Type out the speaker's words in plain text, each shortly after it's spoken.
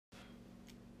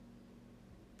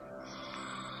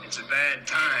It's a bad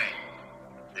time.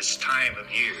 This time of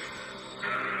year.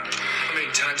 How many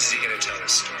times is he gonna tell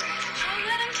this story? Oh,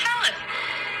 let him tell it.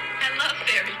 I love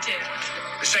fairy tales.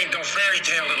 This ain't no fairy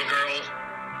tale, little girl.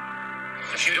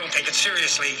 If you don't take it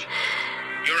seriously,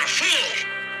 you're a fool!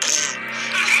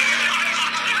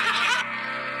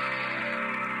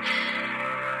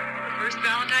 The first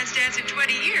Valentine's dance in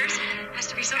 20 years has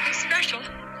to be something special.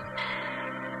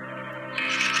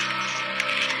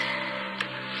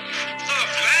 Oh,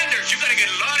 Flanders, you gotta get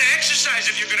a lot of exercise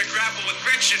if you're gonna grapple with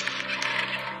Gretchen.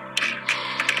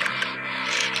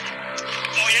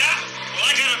 Oh, yeah? Well,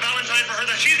 I got a Valentine for her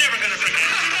that she's never gonna forget.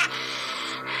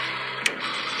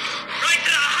 Right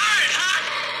to the heart, huh?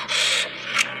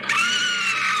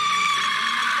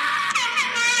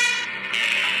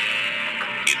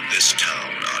 In this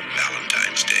town on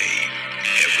Valentine's Day,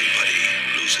 everybody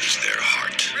loses their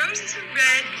heart. Roses are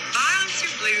red, violets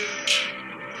are blue.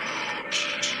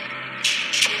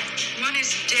 One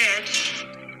is dead,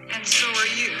 and so are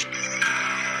you. It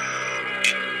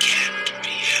can't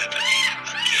be happening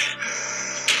again.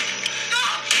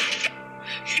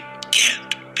 It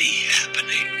can't be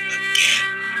happening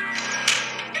again.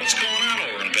 What's going on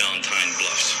over in Valentine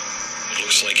Bluffs? It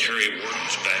looks like Harry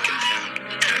Warden's back in town.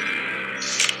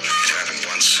 It happened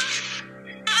once.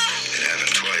 It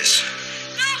happened twice.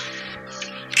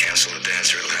 Cancel the dance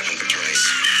or it'll happen twice.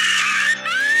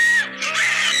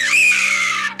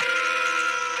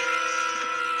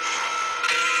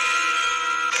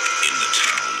 In the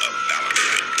town of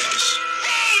Valentine Bluffs,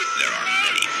 there are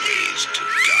many ways to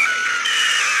die.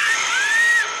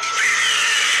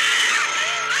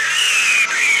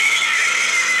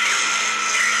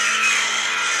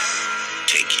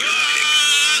 Take your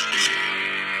pick.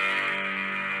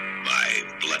 My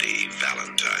Bloody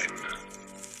Valentine.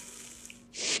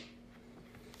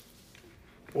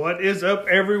 What is up,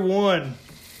 everyone?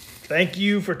 Thank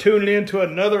you for tuning in to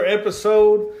another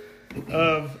episode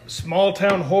of Small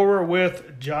Town Horror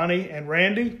with Johnny and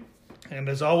Randy. And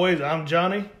as always, I'm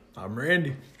Johnny. I'm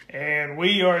Randy. And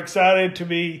we are excited to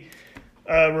be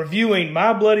reviewing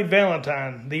My Bloody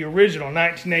Valentine, the original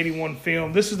 1981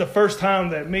 film. This is the first time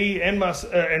that me and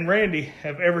and Randy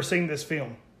have ever seen this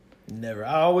film. Never.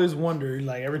 I always wonder,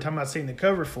 like every time I've seen the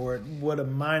cover for it, what a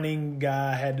mining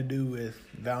guy had to do with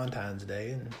Valentine's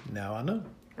Day, and now I know.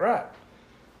 Right.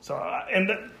 So,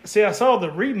 see, I saw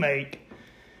the remake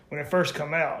when it first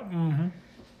come out. Mm-hmm.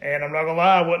 And I'm not going to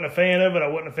lie, I wasn't a fan of it. I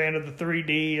wasn't a fan of the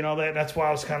 3D and all that. That's why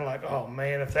I was kind of like, oh,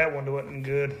 man, if that one wasn't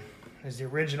good, is the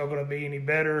original going to be any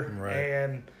better? Right.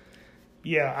 And,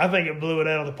 yeah, I think it blew it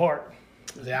out of the park.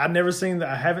 Yeah,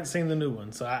 I haven't seen the new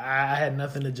one, so I had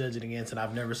nothing to judge it against, and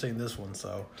I've never seen this one,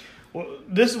 so. Well,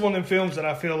 this is one of them films that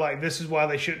I feel like this is why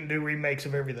they shouldn't do remakes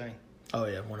of everything. Oh,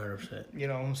 yeah, 100%. You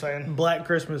know what I'm saying? Black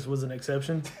Christmas was an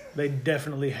exception. They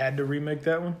definitely had to remake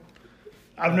that one.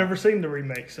 I've never seen the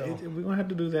remake, so. We're going to have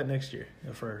to do that next year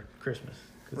for Christmas.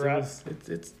 'Cause Right.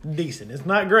 It's decent. It's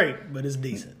not great, but it's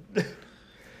decent.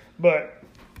 But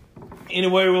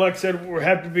anyway, like I said, we're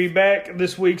happy to be back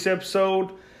this week's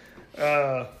episode.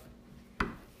 And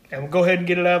we'll go ahead and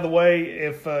get it out of the way.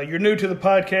 If you're new to the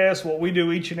podcast, what we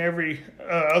do each and every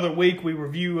other week, we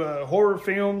review horror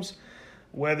films,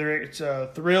 whether it's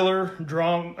thriller,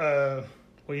 drama,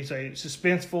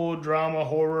 suspenseful, drama,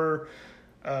 horror.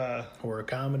 Horror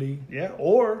comedy. Yeah,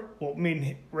 or, well, I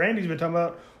mean, Randy's been talking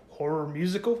about horror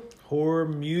musical. Horror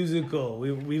musical.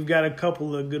 We've got a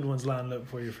couple of good ones lined up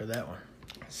for you for that one.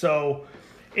 So,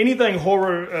 anything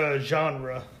horror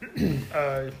genre,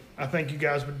 I think you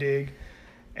guys would dig.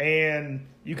 And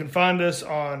you can find us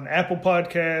on Apple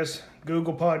Podcasts,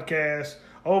 Google Podcasts,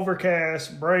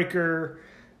 Overcast, Breaker,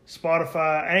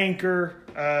 Spotify, Anchor,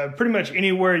 pretty much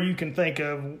anywhere you can think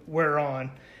of, we're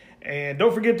on. And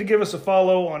don't forget to give us a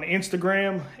follow on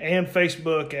Instagram and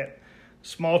Facebook at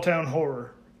Small Town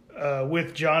Horror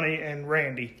with Johnny and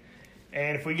Randy.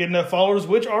 And if we get enough followers,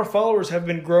 which our followers have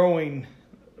been growing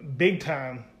big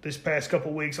time this past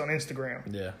couple weeks on Instagram.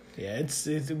 Yeah. It's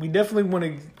we definitely want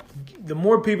to. The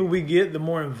more people we get, the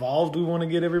more involved we want to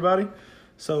get everybody.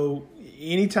 So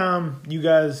anytime you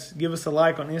guys give us a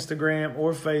like on Instagram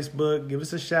or Facebook, give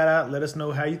us a shout out. Let us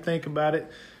know how you think about it.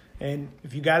 And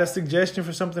if you got a suggestion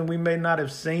for something we may not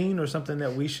have seen or something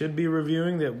that we should be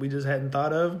reviewing that we just hadn't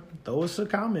thought of, throw us a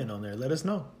comment on there. Let us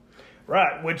know.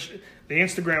 Right, which the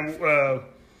Instagram,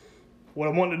 what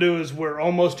I want to do is we're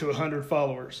almost to 100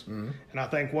 followers. Mm-hmm. And I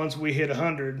think once we hit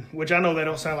 100, which I know they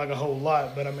don't sound like a whole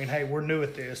lot, but I mean, hey, we're new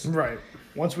at this. Right.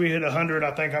 Once we hit 100, I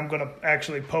think I'm going to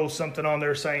actually post something on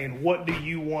there saying, what do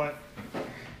you want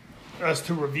us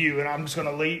to review? And I'm just going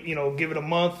to give it a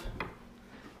month.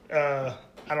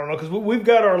 I don't know, because we've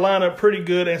got our lineup pretty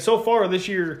good, and so far this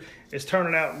year it's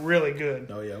turning out really good.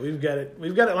 Oh yeah, we've got it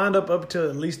lined up to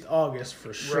at least August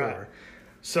for sure. Right.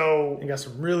 So we got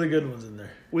some really good ones in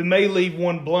there. We may leave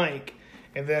one blank,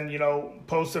 and then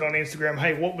post it on Instagram.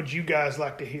 Hey, what would you guys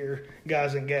like to hear,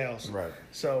 guys and gals? Right.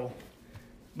 So,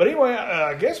 but anyway,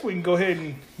 I guess we can go ahead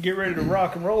and get ready to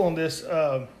rock and roll on this.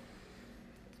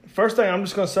 First thing I'm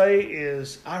just gonna say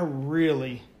is I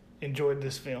really enjoyed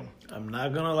this film. I'm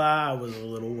not gonna lie, I was a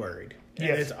little worried. And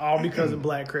Yes. it's all because of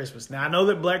Black Christmas. Now I know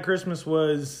that Black Christmas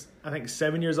was, I think,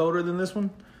 7 years older than this one,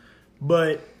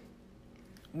 but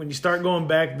when you start going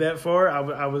back that far,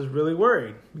 I was really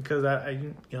worried because I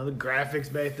the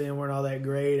graphics back then weren't all that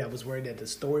great. I was worried that the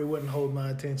story wouldn't hold my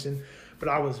attention, but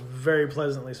I was very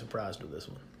pleasantly surprised with this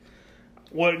one.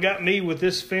 What got me with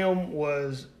this film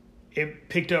was it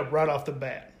picked up right off the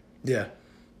bat. Yeah.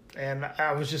 And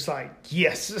I was just like,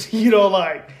 yes.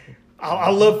 I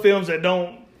love films that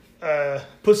don't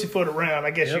pussyfoot around,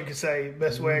 I guess you could say,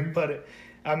 best way I can put it.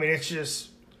 I mean, it's just,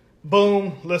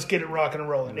 boom, let's get it rocking and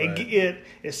rolling. Right.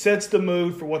 It sets the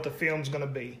mood for what the film's going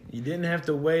to be. You didn't have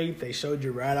to wait. They showed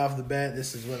you right off the bat,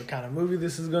 this is what kind of movie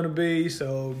this is going to be,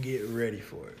 so get ready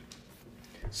for it.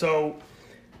 So,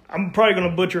 I'm probably going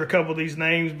to butcher a couple of these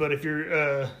names, but if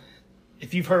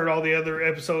you've heard all the other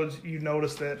episodes, you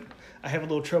notice that I have a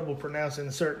little trouble pronouncing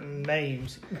certain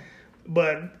names.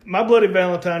 But My Bloody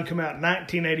Valentine came out in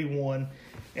 1981,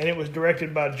 and it was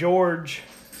directed by George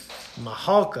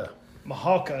Mahalka,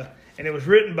 and it was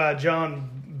written by John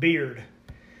Beard.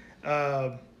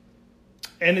 And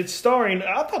it's starring,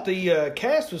 I thought the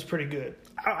cast was pretty good.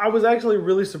 I was actually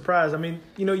really surprised. I mean,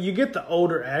 you get the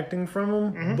older acting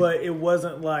from them, but it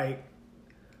wasn't like...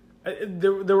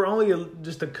 There were only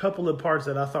just a couple of parts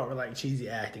that I thought were like cheesy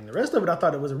acting. The rest of it, I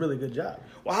thought it was a really good job.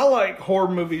 Well, I like horror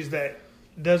movies that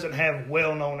doesn't have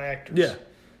well-known actors. Yeah.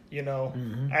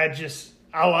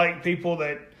 I like people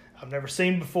that I've never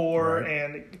seen before, Right.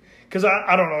 and because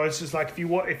I don't know, it's just like if you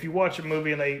watch a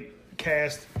movie and they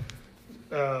cast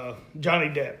Johnny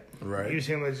Depp, Right. use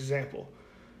him as an example,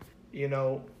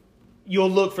 you'll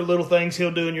look for little things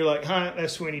he'll do, and you're like, "Huh,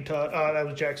 that's Sweeney Todd. Oh, that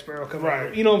was Jack Sparrow."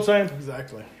 Right. You know what I'm saying?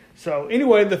 Exactly. So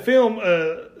anyway, the film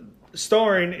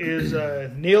starring is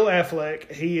Neil Affleck.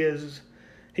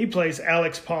 He plays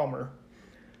Alex Palmer.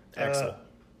 Axel.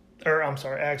 I'm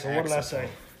sorry, Axel. What did I say?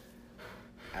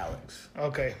 Alex.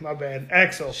 Okay, my bad.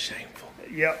 Axel. Shameful.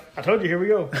 Yep, I told you. Here we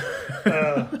go.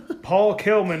 Paul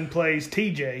Kellman plays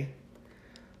TJ.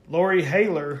 Lori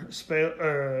Hayler,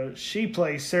 she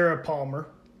plays Sarah Palmer.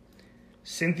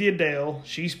 Cynthia Dale,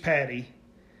 she's Patty.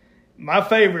 My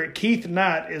favorite, Keith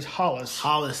Knight, is Hollis.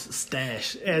 Hollis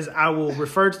Stash. As I will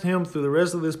refer to him through the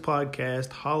rest of this podcast,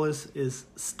 Hollis is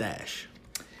Stash.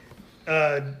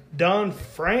 Don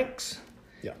Franks,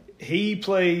 Yeah. he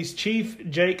plays Chief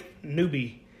Jake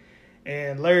Newby.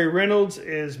 And Larry Reynolds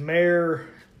is Mayor,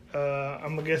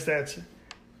 I'm going to guess that's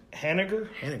Hanniger.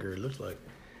 Hanniger, it looks like.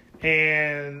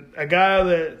 And a guy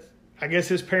that I guess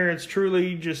his parents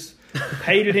truly just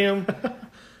hated him,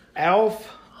 Alf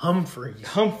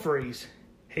Humphreys.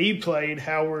 He played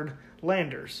Howard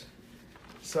Landers.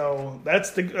 So that's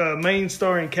the main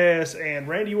starring cast. And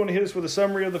Randy, you want to hit us with a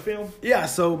summary of the film? Yeah,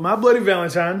 so My Bloody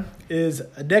Valentine is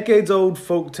a decades-old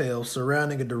folktale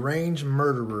surrounding a deranged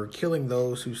murderer killing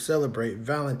those who celebrate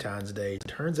Valentine's Day. It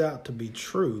turns out to be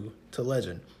true to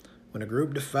legend when a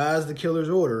group defies the killer's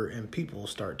order and people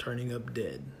start turning up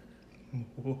dead.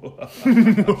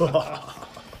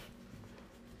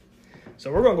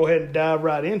 So we're going to go ahead and dive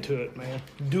right into it, man.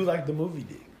 Do like the movie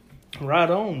did. Right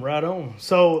on.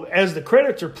 So as the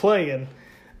credits are playing,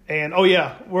 and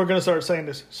we're going to start saying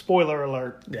this, spoiler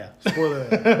alert. Yeah, spoiler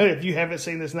alert. If you haven't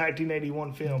seen this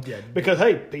 1981 film. Yeah. Because,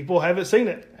 hey, people haven't seen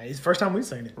it. It's the first time we've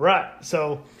seen it. Right.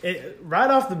 So, Right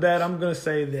off the bat, I'm going to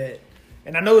say that,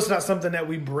 and I know it's not something that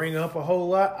we bring up a whole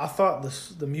lot, I thought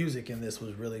the music in this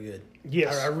was really good.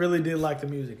 yes. I really did like the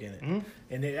music in it.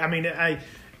 And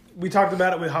we talked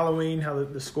about it with Halloween, how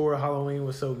the score of Halloween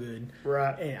was so good.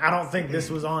 Right. And I don't think this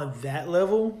was on that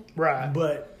level. Right.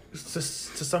 But to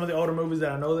some of the older movies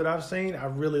that I know that I've seen, I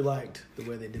really liked the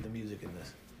way they did the music in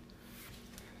this.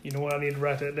 You know what? I need to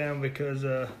write that down because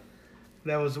that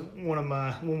was one of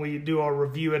my, when we do our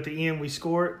review at the end, we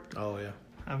score it. Oh, yeah.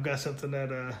 I've got something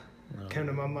that came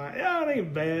to my mind. Yeah, it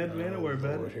ain't bad, man. Don't worry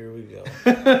about it. Here we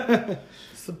go.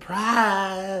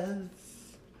 Surprise.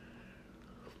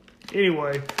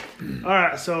 Anyway, all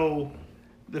right, so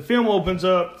the film opens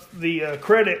up, the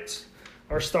credits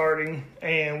are starting,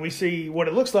 and we see what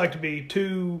it looks like to be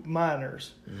two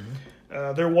miners.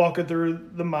 Mm-hmm. They're walking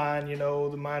through the mine,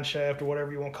 the mine shaft or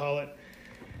whatever you want to call it,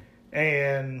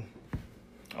 and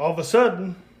all of a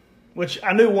sudden, which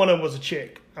I knew one of them was a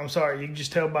chick. I'm sorry, you can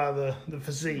just tell by the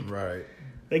physique. Right.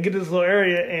 They get to this little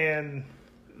area, and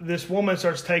this woman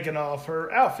starts taking off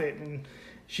her outfit, and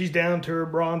she's down to her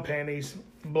bra and panties,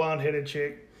 blonde-headed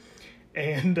chick,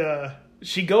 and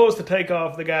she goes to take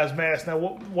off the guy's mask. Now,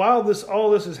 while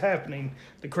all this is happening,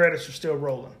 the credits are still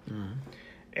rolling,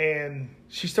 and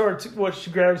she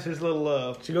grabs his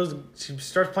little. She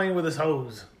starts playing with his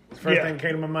hose. The first thing that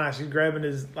came to my mind, she's grabbing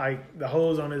the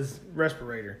hose on his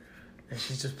respirator, and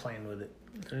she's just playing with it.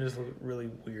 It just looked really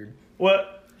weird. Well,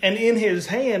 and in his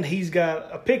hand, he's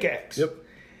got a pickaxe. Yep.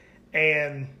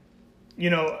 And,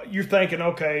 you're thinking,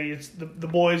 okay, it's the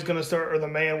boy's going to start, or the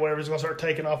man, whatever, is going to start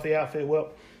taking off the outfit. Well,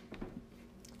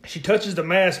 she touches the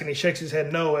mask, and he shakes his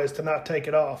head no as to not take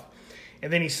it off.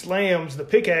 And then he slams the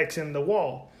pickaxe in the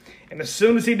wall. And as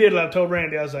soon as he did it, I told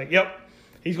Randy, I was like, yep,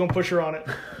 he's going to push her on it.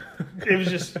 It was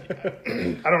just, I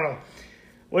don't know.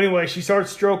 Well, anyway, she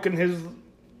starts stroking his,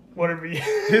 whatever.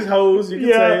 His hose, you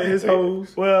can say it, his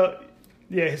hose. Well,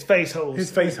 yeah, his face hose. His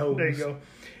face hose. There you go.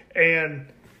 And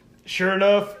sure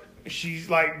enough, she's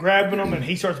like grabbing him, and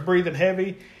he starts breathing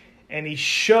heavy, and he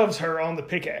shoves her on the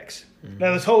pickaxe. Mm-hmm.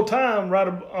 Now, this whole time, right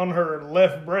on her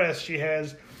left breast, she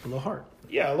has a little heart.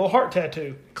 Yeah, a little heart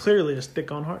tattoo. Clearly a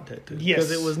stick-on heart tattoo. Yes.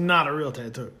 Because it was not a real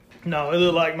tattoo. No, it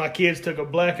looked like my kids took a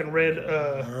black and red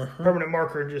permanent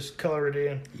marker and just colored it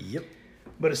in. Yep.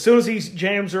 But as soon as he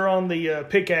jams her on the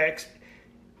pickaxe,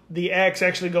 the axe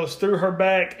actually goes through her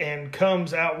back and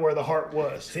comes out where the heart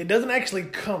was. See, it doesn't actually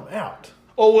come out.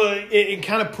 Oh, well, it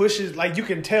kind of pushes, like you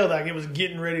can tell like it was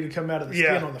getting ready to come out of the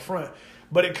skin on the front.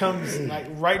 But it comes like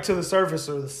right to the surface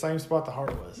or the same spot the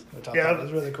heart was, which I thought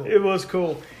was really cool. It was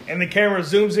cool. And the camera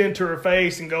zooms into her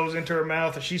face and goes into her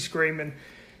mouth and she's screaming.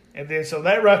 And then so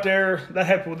that right there, that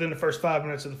happened within the first 5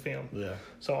 minutes of the film. Yeah.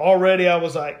 So already I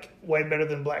was like, way better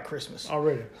than Black Christmas.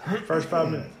 Already. First 5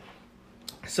 minutes.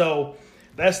 So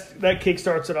that kick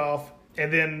starts it off.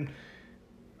 And then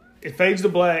it fades to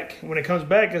black. When it comes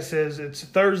back, it says it's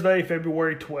Thursday,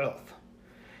 February 12th.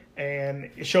 And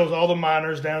it shows all the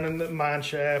miners down in the mine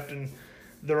shaft, and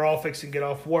they're all fixing to get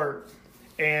off work.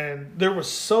 And there was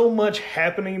so much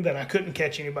happening that I couldn't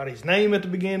catch anybody's name at the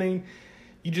beginning.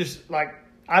 You just, like,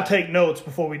 I take notes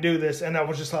before we do this, and I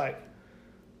was just like,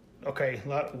 okay,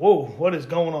 like, whoa, what is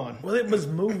going on? Well, it was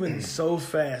moving so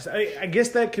fast. I guess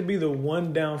that could be the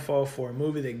one downfall for a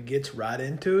movie that gets right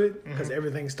into it, because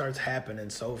everything starts happening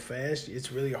so fast.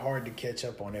 It's really hard to catch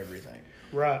up on everything.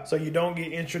 Right. So you don't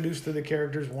get introduced to the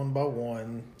characters one by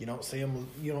one. You don't see them.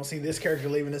 You don't see this character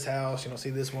leaving his house. You don't see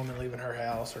this woman leaving her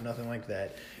house or nothing like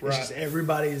that. Right. It's just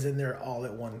everybody is in there all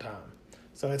at one time.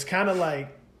 So it's kind of like,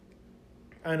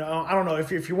 I don't know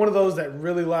if you're one of those that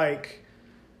really like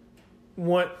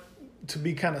want to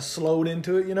be kind of slowed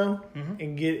into it,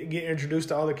 and get introduced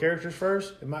to all the characters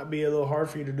first. It might be a little hard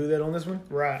for you to do that on this one.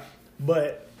 Right.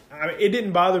 But it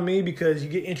didn't bother me because you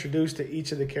get introduced to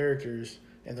each of the characters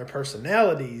and their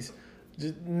personalities,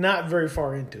 just not very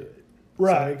far into it.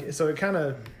 Right. So it kind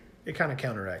of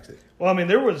counteracts it. Well, I mean,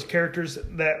 there was characters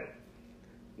that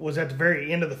was at the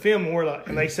very end of the film,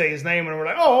 and they say his name, and we're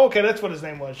like, oh, okay, that's what his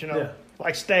name was, Yeah.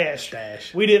 Like Stash.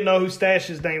 Stash. We didn't know who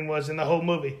Stash's name was in the whole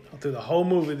movie. Through the whole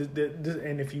movie,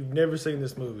 and if you've never seen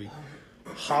this movie,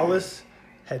 Hollis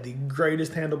had the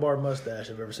greatest handlebar mustache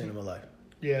I've ever seen in my life.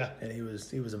 Yeah. And he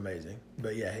was amazing.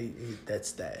 But yeah, he that's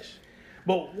Stash.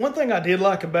 But one thing I did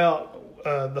like about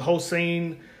the whole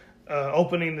scene,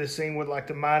 opening the scene with like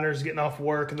the miners getting off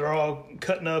work and they're all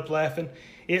cutting up laughing,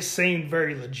 it seemed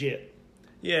very legit.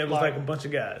 Yeah, it was like a bunch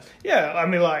of guys. Yeah, I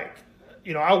mean, like,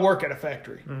 I work at a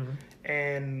factory.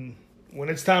 And when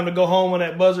it's time to go home, when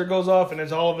that buzzer goes off and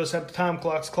it's all of us at the time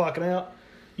clocks clocking out,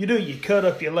 you cut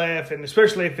up, you laugh, and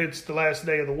especially if it's the last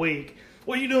day of the week.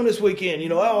 What are you doing this weekend?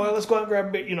 Let's go out and grab a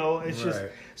bit. It's just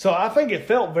so I think it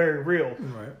felt very real.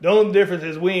 Right. The only difference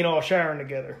is we ain't all showering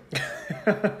together.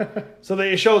 So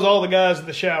it shows all the guys in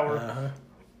the shower,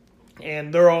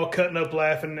 and they're all cutting up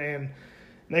laughing. And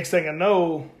next thing I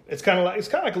know, it's kind of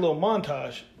like a little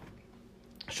montage.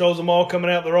 Shows them all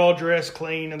coming out. They're all dressed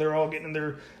clean, and they're all getting in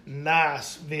their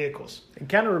nice vehicles. It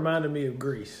kind of reminded me of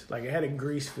Grease. Like, it had a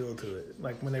Grease feel to it.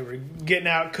 Like, when they were getting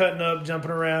out, cutting up, jumping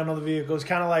around on the vehicles.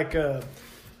 Kind of like,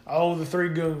 the Three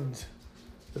Goons.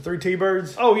 The Three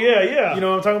T-Birds. Oh, yeah, yeah. You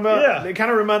know what I'm talking about? Yeah. It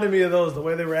kind of reminded me of those, the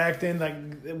way they were acting. Like,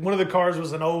 one of the cars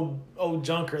was an old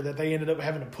junker that they ended up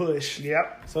having to push.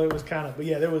 Yep. So it was but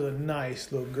yeah, there was a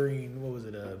nice little green, what was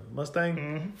it, a Mustang?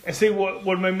 Mm-hmm. And see,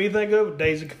 what made me think of?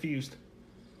 Dazed and Confused.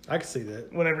 I could see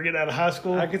that. Whenever we get out of high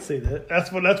school. I could see that.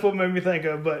 That's what made me think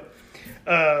of. But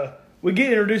we get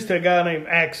introduced to a guy named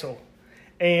Axel.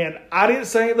 And I didn't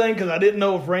say anything because I didn't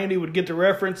know if Randy would get the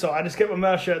reference, so I just kept my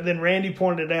mouth shut. Then Randy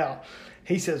pointed it out.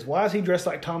 He says, "Why is he dressed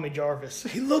like Tommy Jarvis?"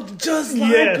 He looked just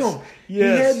like him.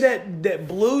 Yes. He had that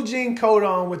blue jean coat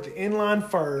on with the inline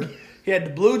fur. He had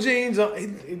the blue jeans on.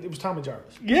 It was Tommy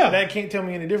Jarvis. Yeah. That can't tell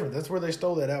me any different. That's where they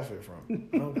stole that outfit from.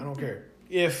 I don't care.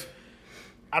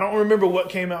 I don't remember what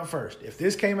came out first. If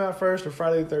this came out first or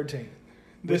Friday the 13th.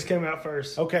 This came out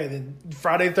first. Okay, then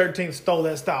Friday the 13th stole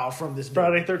that style from this dude.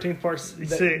 Friday 13th part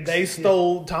 6. They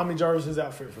stole Tommy Jarvis's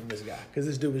outfit from this guy because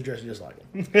this dude was dressed just like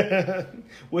him.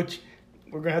 Which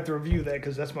we're going to have to review that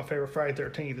because that's my favorite Friday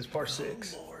 13th is part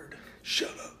 6. Oh, Lord. Shut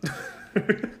up.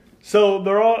 So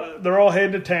they're all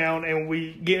heading to town, and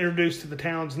we get introduced to the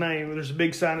town's name. There's a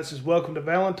big sign that says, "Welcome to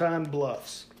Valentine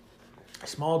Bluffs." A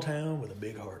small town with a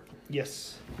big heart.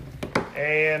 Yes.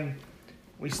 And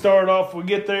we start off, we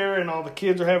get there, and all the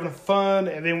kids are having fun,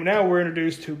 and then now we're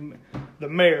introduced to the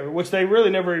mayor, which they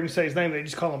really never even say his name. They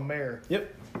just call him Mayor.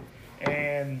 Yep.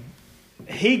 And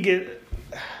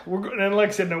and like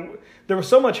I said, there was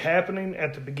so much happening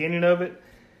at the beginning of it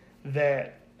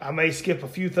that I may skip a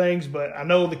few things, but I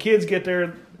know the kids get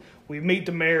there. We meet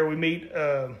the mayor. We meet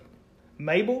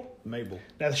Mabel.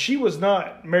 Now, she was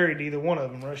not married to either one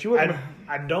of them, right? She wasn't.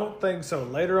 I don't think so.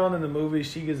 Later on in the movie,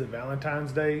 she gives a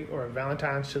Valentine's Day or a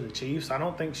Valentine's to the Chiefs. I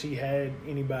don't think she had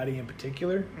anybody in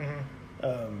particular.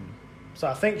 Mm-hmm. So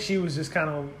I think she was just kind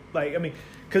of like,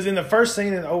 because in the first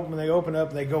scene, when they open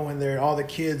up, they go in there, all the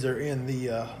kids are in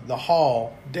the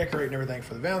hall decorating everything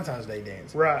for the Valentine's Day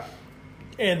dance. Right.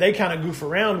 And they kind of goof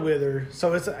around with her.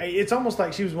 So it's almost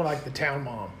like she was more like the town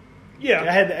mom. Yeah.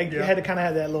 I had to kind of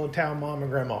have that little town mom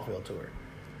and grandma feel to her.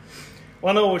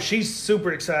 Well, I know she's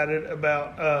super excited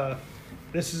about.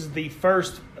 This is the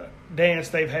first dance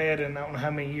they've had in I don't know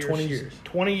how many years. 20 years.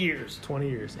 20 years. 20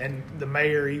 years. And the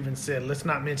mayor even said, let's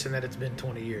not mention that it's been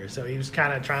 20 years. So he was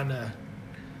kind of trying to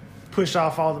push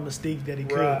off all the mystique that he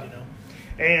could, Right.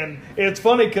 And it's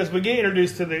funny because we get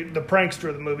introduced to the prankster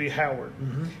of the movie, Howard.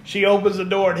 Mm-hmm. She opens the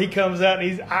door and he comes out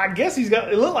and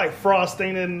it looked like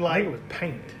frosting and I think it was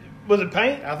paint. Was it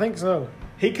paint? I think so.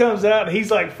 He comes out and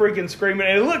he's like freaking screaming.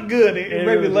 And it looked good. It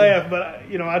made me laugh, but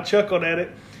I chuckled at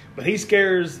it. But he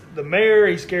scares the mayor,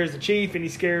 he scares the chief, and he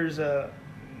scares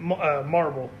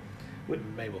Mabel.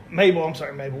 I'm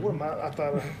sorry, Mabel. What am I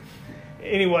thought.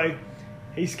 Anyway,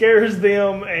 he scares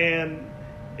them, and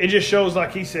it just shows,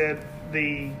 like he said,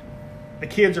 the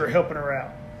kids are helping her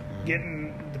out,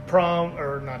 getting the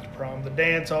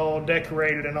dance all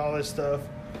decorated and all this stuff.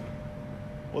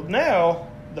 Well, now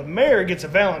the mayor gets a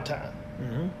Valentine.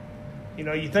 Mm-hmm.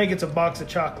 You think it's a box of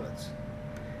chocolates,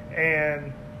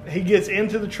 and he gets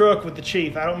into the truck with the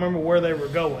chief. I don't remember where they were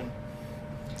going.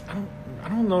 I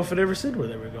don't know if it ever said where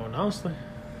they were going, honestly.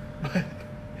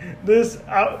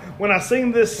 When I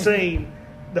seen this scene,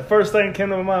 the first thing that came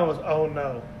to my mind was, oh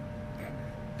no.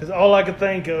 Because all I could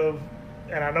think of,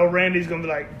 and I know Randy's going to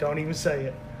be like, don't even say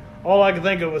it. All I could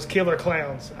think of was Killer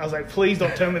Clowns. I was like, please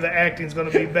don't tell me the acting's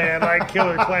going to be bad like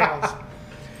Killer Clowns.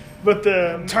 But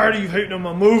I'm tired of you hating on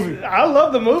my movie. I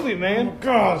love the movie, man. Oh,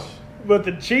 gosh. But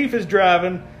the chief is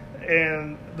driving,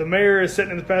 and the mayor is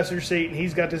sitting in the passenger seat, and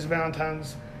he's got this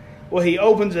Valentine's. Well, he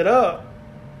opens it up,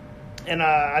 and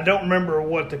I don't remember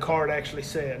what the card actually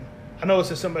said. I know it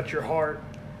says something about your heart.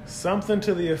 Something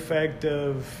to the effect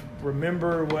of,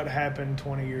 remember what happened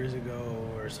 20 years ago,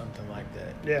 or something like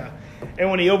that. Yeah. And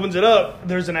when he opens it up,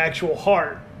 there's an actual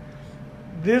heart.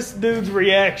 This dude's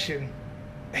reaction,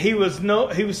 he was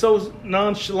so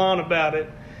nonchalant about it.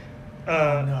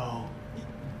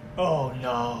 Oh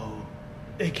no.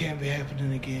 It can't be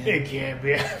happening again. It can't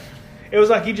be. It was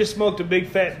like he just smoked a big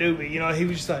fat doobie. He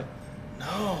was just like,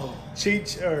 no.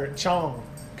 Cheech or Chong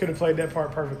could have played that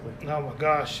part perfectly. Oh my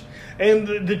gosh.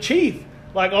 And the chief,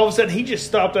 like all of a sudden he just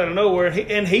stopped out of nowhere,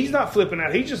 and he's not flipping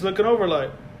out. He's just looking over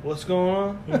like, what's going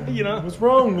on? What's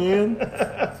wrong, man?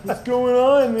 What's going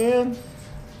on, man?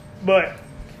 But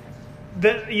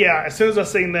as soon as I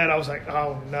seen that, I was like,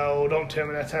 oh no, don't tell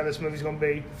me that's how this movie's going to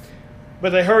be. But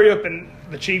they hurry up, and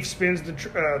the chief spins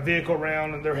the vehicle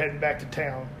around, and they're heading back to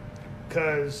town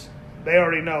because they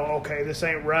already know, okay, this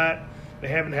ain't right. They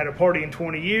haven't had a party in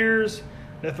 20 years.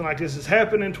 Nothing like this has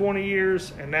happened in 20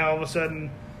 years, and now all of a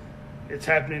sudden it's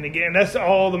happening again. That's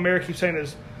all the mayor keeps saying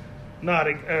is,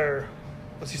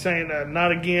 what's he saying?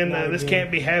 Not again. This can't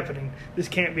be happening. This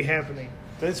can't be happening.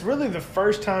 It's really the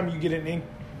first time you get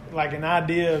an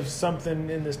idea of something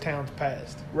in this town's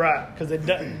past. Right. Because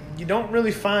you don't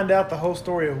really find out the whole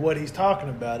story of what he's talking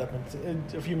about up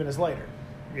until a few minutes later.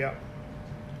 Yeah.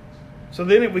 So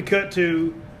then we cut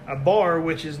to a bar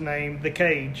which is named The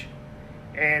Cage.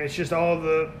 And it's just all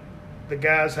the the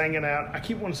guys hanging out. I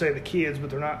keep wanting to say the kids, but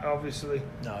they're not, obviously.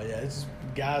 No, yeah, it's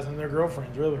guys and their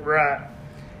girlfriends, really. Right.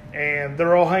 And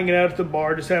they're all hanging out at the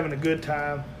bar, just having a good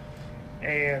time.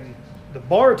 And the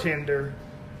bartender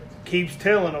keeps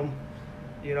telling them,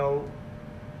 you know,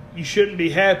 you shouldn't be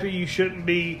happy. You shouldn't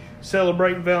be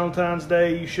celebrating Valentine's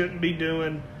Day. You shouldn't be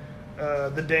doing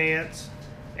the dance.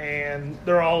 And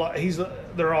they're all like,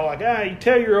 you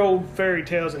tell your old fairy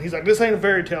tales. And he's like, this ain't a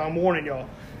fairy tale. I'm warning y'all.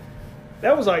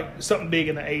 That was like something big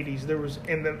in the 80s. There was,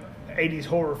 in the 80s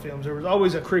horror films, there was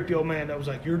always a creepy old man that was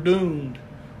like, you're doomed.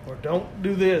 Or don't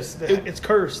do this. It's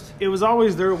cursed. It was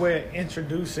always their way of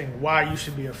introducing why you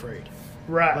should be afraid.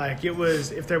 Right. Like, it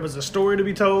was, if there was a story to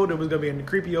be told, it was going to be a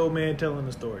creepy old man telling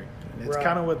the story. And it's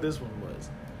kind of what this one was.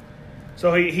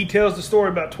 So he tells the story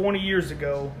about 20 years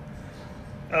ago.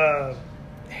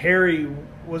 Harry,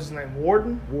 was his name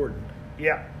Warden? Warden.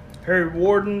 Yeah. Harry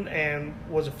Warden, and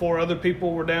was it 4 other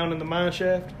people were down in the mine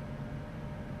shaft?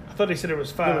 I thought he said it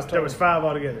was 5. There was 5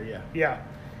 altogether, yeah. Yeah.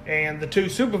 And the 2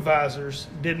 supervisors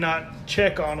did not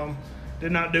check on them,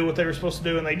 did not do what they were supposed to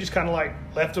do, and they just kind of like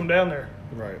left them down there.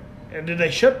 Right. And did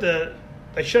they shut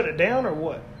it down or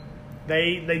what?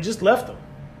 They just left them.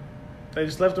 They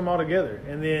just left them all together.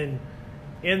 And then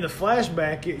in the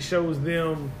flashback, it shows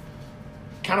them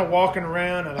kind of walking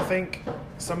around, and I think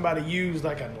somebody used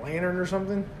like a lantern or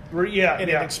something. Yeah. And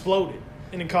it exploded,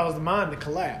 and it caused the mine to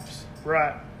collapse.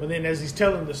 Right. But then as he's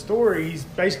telling the story, he's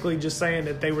basically just saying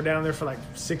that they were down there for like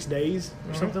 6 days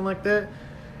or something like that.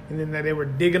 And then that they were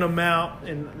digging them out,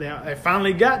 and they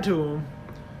finally got to him.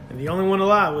 And the only one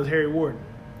alive was Harry Warden.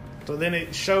 So then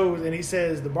it shows, and he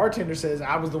says, the bartender says,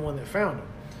 I was the one that found him.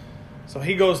 So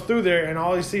he goes through there, and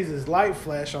all he sees is light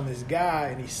flash on this guy,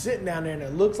 and he's sitting down there, and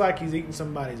it looks like he's eating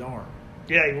somebody's arm.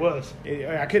 Yeah, he was.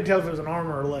 I couldn't tell if it was an arm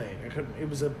or a leg. It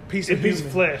was a piece of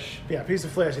flesh. Yeah, a piece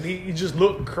of flesh, and he just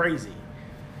looked crazy.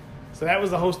 So that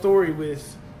was the whole story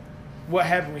with what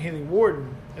happened with Henry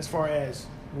Warden as far as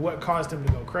what caused him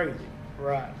to go crazy.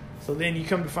 Right. So then you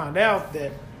come to find out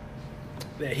that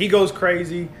he goes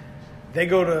crazy. They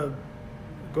go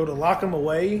to lock him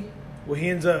away. Well, he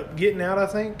ends up getting out, I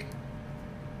think.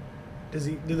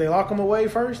 Do they lock him away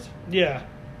first? Yeah.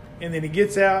 And then he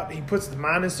gets out, he puts the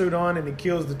mining suit on, and he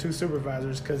kills the 2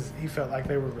 supervisors because he felt like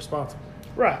they were responsible.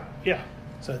 Right, yeah.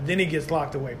 So then he gets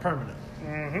locked away permanently.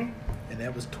 Mm-hmm. And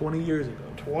that was 20 years ago.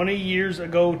 20 years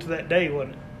ago to that day,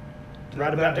 wasn't it?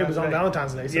 Right about, it was on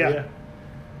Valentine's Day, so yeah.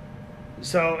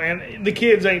 So, and the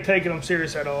kids ain't taking them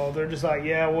serious at all. They're just like,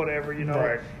 yeah, whatever, you know.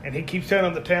 Right. And he keeps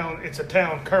telling the town it's a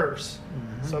town curse.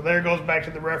 Mm-hmm. So there goes back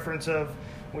to the reference of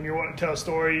when you're wanting to tell a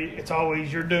story, it's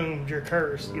always you're doomed, you're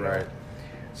cursed, you know.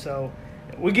 So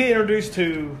we get introduced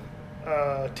to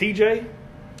TJ.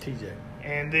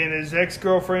 And then his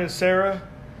ex-girlfriend, Sarah.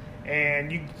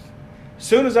 And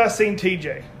soon as I seen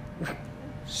TJ,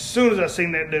 soon as I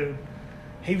seen that dude,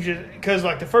 he was just, because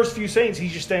like the first few scenes,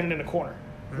 he's just standing in the corner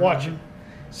watching.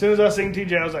 As soon as I seen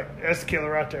TJ, I was like, that's the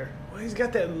killer right there. Well, he's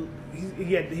got that,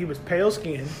 he was pale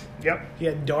skinned. Yep. He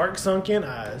had dark sunken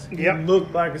eyes. He Yep.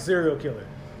 looked like a serial killer.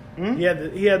 Mm-hmm.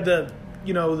 He had the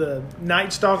the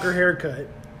Night Stalker haircut.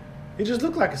 He just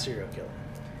looked like a serial killer.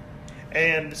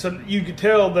 And so you could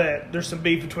tell that there's some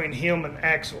beef between him and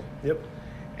Axel. Yep.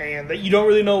 And that you don't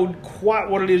really know quite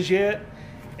what it is yet.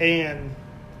 And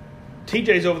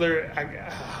TJ's over there.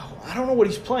 I don't know what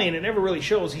he's playing. It never really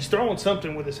shows. He's throwing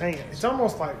something with his hands. It's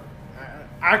almost like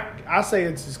I say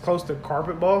it's as close to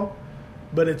carpet ball,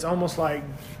 but it's almost like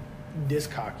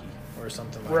disc hockey or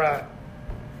something like that. Right.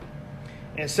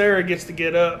 And Sarah gets to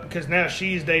get up because now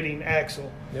she's dating Axel.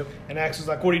 Yep. And Axel's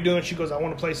like, what are you doing? She goes, I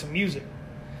want to play some music.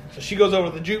 So she goes over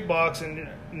to the jukebox, and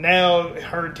now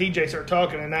her and TJ start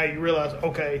talking, and now you realize,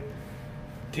 okay,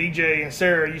 TJ and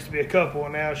Sarah used to be a couple,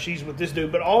 and now she's with this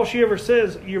dude. But all she ever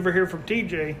says, you ever hear from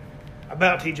TJ,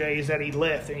 about TJ, is that he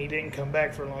left and he didn't come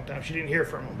back for a long time. She didn't hear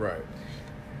from him. Right.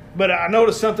 But I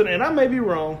noticed something, and I may be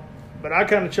wrong, but I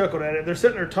kind of chuckled at it. They're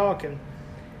sitting there talking,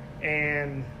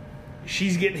 and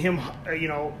she's getting him,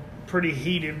 pretty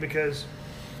heated because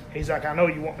he's like, I know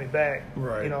you want me back.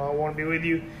 Right. I want to be with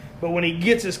you. But when he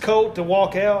gets his coat to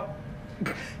walk out,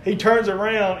 he turns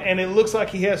around, and it looks like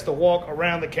he has to walk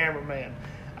around the cameraman.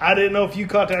 I didn't know if you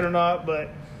caught that or not, but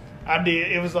I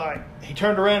did. It was like he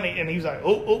turned around, and he was like,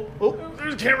 oh,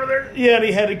 there's a camera there. Yeah, and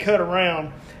he had to cut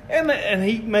around. And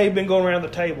he may have been going around the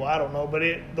table. I don't know. But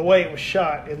the way it was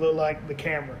shot, it looked like the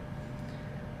camera.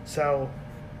 So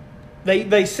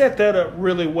they set that up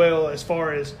really well as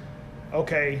far as,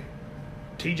 okay,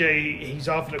 TJ, he's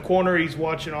off in the corner. He's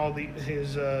watching all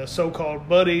his so-called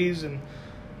buddies, and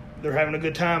they're having a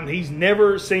good time. He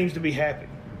never seems to be happy.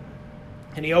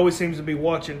 And he always seems to be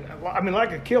watching,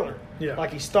 like a killer. Yeah.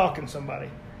 like he's stalking somebody.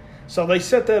 So they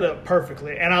set that up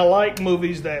perfectly, and I like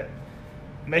movies that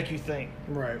make you think.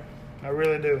 Right. I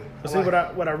really do. See, what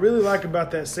I really like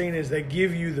about that scene is they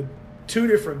give you the two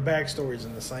different backstories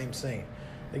in the same scene.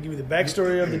 They give you the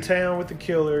backstory of the town with the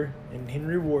killer and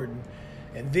Henry Warden,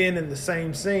 and then in the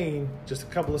same scene, just a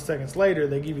couple of seconds later,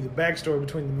 they give you the backstory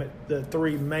between the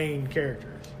three main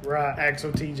characters, Right.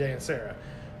 Axel, TJ, and Sarah.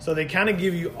 So they kind of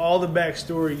give you all the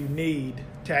backstory you need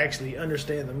to actually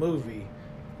understand the movie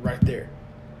right there.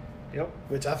 Yep.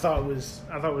 Which I thought was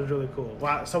really cool.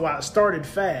 So while it started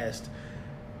fast,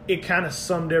 it kind of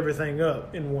summed everything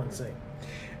up in one scene.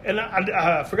 And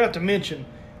I forgot to mention,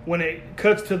 when it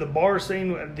cuts to the bar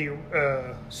scene,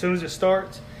 as soon as it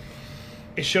starts,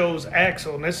 it shows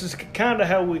Axel, and this is kind of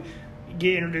how we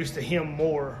get introduced to him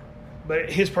more, but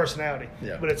his personality.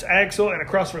 Yeah. But it's Axel, and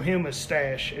across from him is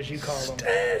Stash, as you call him.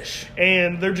 Stash.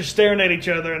 And they're just staring at each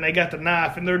other, and they got the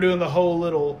knife, and they're doing the whole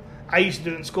little. I used to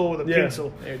do it in school with a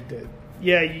pencil. It did.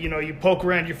 Yeah, you poke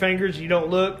around your fingers, you don't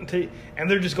look, and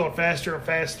they're just going faster and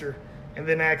faster. And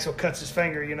then Axel cuts his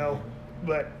finger,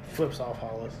 but Flips off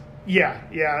Hollis.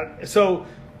 yeah. So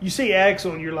you see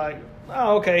Axel, and you're like,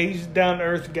 oh, okay, he's a down to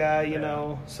earth guy, you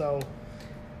know. So,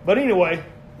 but anyway,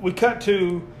 we cut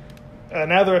to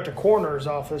now they're at the coroner's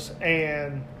office,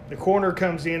 and the coroner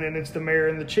comes in, and it's the mayor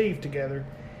and the chief together,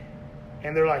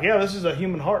 and they're like, yeah, this is a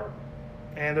human heart.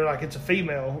 And they're like, it's a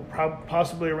female,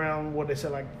 possibly around, what they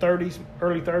said, like 30s,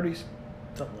 early 30s.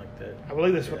 Something like that. I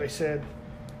believe that's what they said.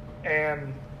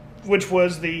 And which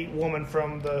was the woman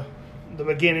from the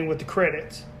beginning with the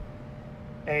credits.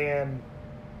 And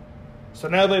so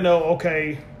now they know,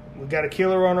 okay, we got a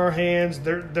killer on our hands.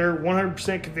 They're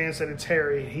 100% convinced that it's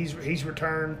Harry. He's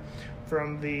returned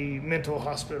from the mental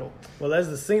hospital. Well, as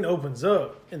the scene opens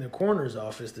up in the coroner's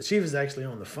office, the chief is actually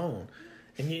on the phone.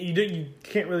 And you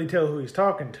can't really tell who he's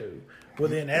talking to. Well,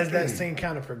 then as that scene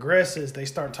kind of progresses, they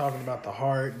start talking about the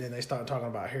heart. Then they start talking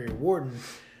about Harry Warden.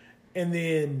 And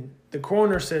then the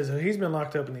coroner says he's been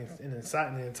locked up in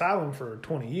the asylum for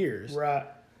 20 years. Right.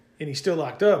 And he's still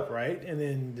locked up, right? And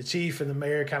then the chief and the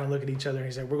mayor kind of look at each other and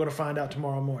he said, we're going to find out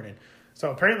tomorrow morning.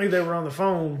 So apparently they were on the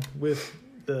phone with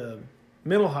the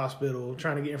mental hospital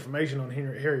trying to get information on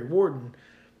Harry Warden.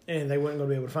 And they weren't going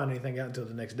to be able to find anything out until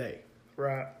the next day.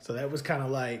 Right. So that was kind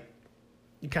of like,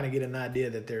 you kind of get an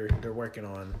idea that they're working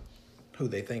on who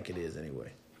they think it is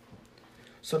anyway.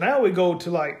 So now we go to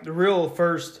like the real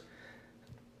first,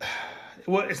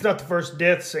 well, it's not the first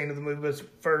death scene of the movie, but it's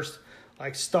first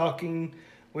like stalking.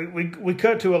 We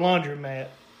cut to a laundromat,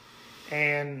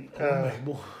 and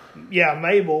Mabel. Yeah,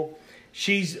 Mabel,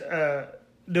 she's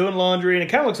doing laundry, and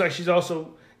it kind of looks like she's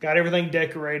also got everything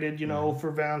decorated,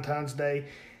 for Valentine's Day.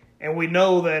 And we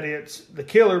know that it's the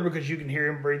killer because you can hear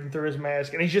him breathing through his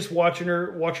mask. And he's just watching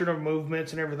her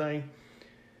movements and everything.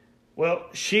 Well,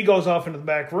 she goes off into the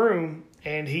back room,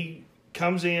 and he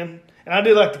comes in. And I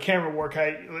did like the camera work.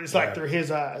 It's like through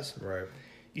his eyes. Right.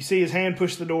 You see his hand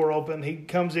push the door open. He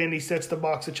comes in. He sets the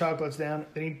box of chocolates down.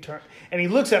 And he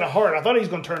looks at a heart. I thought he was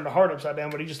going to turn the heart upside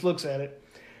down, but he just looks at it.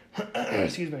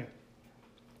 Excuse me.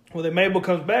 Well, then Mabel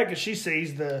comes back, and she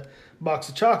sees the box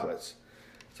of chocolates.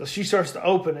 So she starts to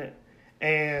open it,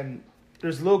 and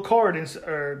there's a little card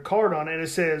on it, and it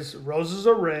says, roses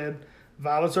are red,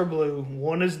 violets are blue,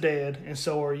 one is dead, and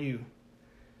so are you.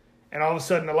 And all of a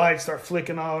sudden, the lights start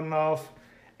flicking on and off,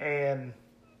 and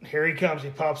here he comes. He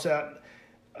pops out.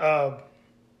 I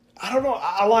don't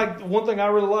know. One thing I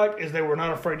really like is they were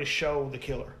not afraid to show the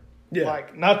killer. Yeah.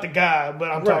 Like, not the guy,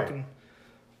 but I'm talking.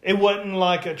 It wasn't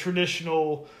like a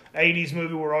traditional 80s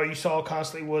movie where all you saw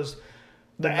constantly was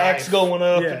the axe going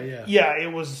up. Yeah,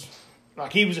 it was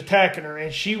like he was attacking her,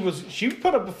 and she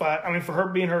put up a fight. I mean, for her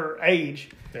being her age.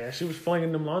 Yeah, she was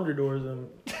flinging them laundry doors and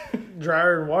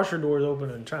dryer and washer doors open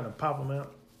and trying to pop them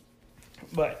out.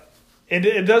 But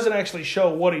it doesn't actually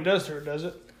show what he does to her, does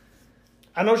it?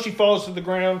 I know she falls to the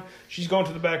ground. She's going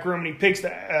to the back room, and he picks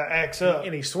the axe up.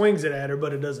 And he swings it at her,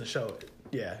 but it doesn't show it.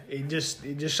 Yeah, it just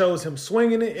shows him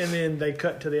swinging it, and then they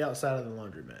cut to the outside of the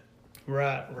laundromat.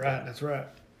 Right, that's right.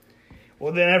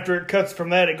 Well, then after it cuts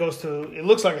from that, it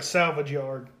looks like a salvage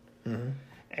yard. Mm-hmm.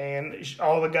 And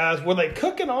all the guys, were they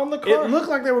cooking on the car? It looked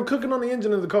like they were cooking on the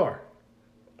engine of the car.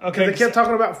 Okay. They kept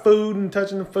talking about food and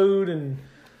touching the food and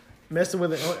messing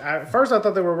with it. At first, I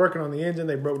thought they were working on the engine.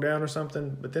 They broke down or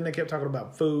something. But then they kept talking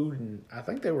about food, and I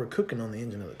think they were cooking on the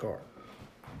engine of the car.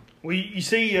 Well, you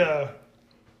see, I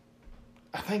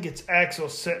think it's Axel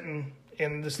sitting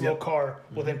in this little car.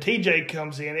 Well, then TJ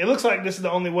comes in. It looks like this is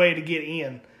the only way to get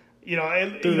in.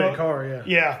 Through that car, yeah.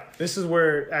 Yeah. This is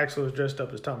where Axel is dressed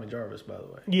up as Tommy Jarvis, by the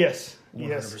way. Yes.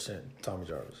 100% Tommy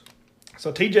Jarvis.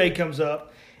 So TJ comes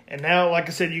up, And now, like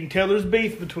I said, you can tell there's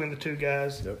beef between the two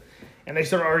guys. Yep. And they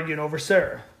start arguing over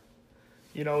Sarah.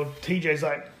 You know, TJ's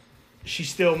like, she's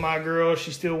still my girl.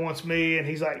 She still wants me. And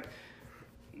he's like,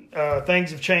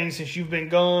 things have changed since you've been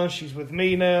gone. She's with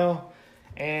me now.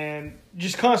 And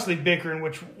just constantly bickering,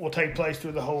 which will take place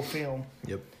through the whole film.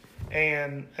 Yep.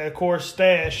 And, of course,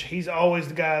 Stash, he's always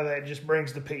the guy that just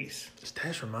brings the peace.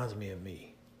 Stash reminds me of me.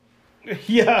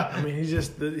 Yeah. I mean, he's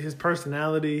just his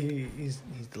personality. He's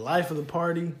the life of the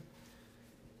party.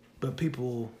 But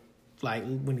people, like,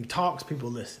 when he talks, people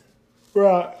listen.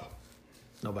 Right.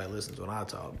 Nobody listens when I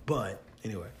talk. But,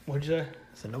 anyway. What'd you say?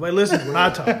 So nobody listens when I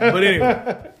talk. But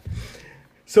anyway.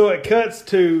 So it cuts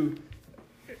to,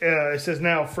 it says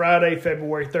now Friday,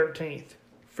 February 13th.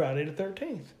 Friday the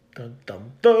 13th. Dun,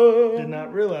 dun, dun. Did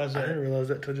not realize I that. didn't realize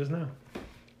that till just now.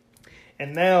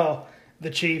 And now the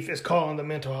chief is calling the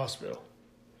mental hospital.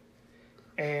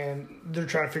 And they're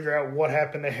trying to figure out what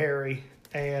happened to Harry.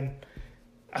 And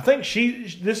I think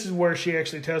this is where she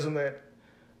actually tells him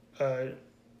that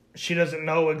she doesn't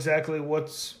know exactly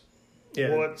what's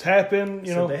happened.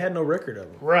 You know, they had no record of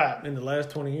him. Right. In the last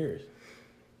 20 years.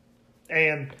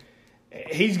 And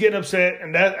he's getting upset.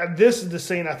 And this is the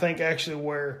scene, I think, actually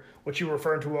where what you were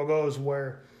referring to a while ago is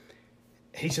where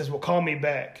he says, well, call me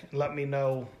back and let me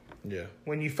know. Yeah.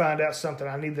 When you find out something,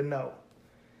 I need to know.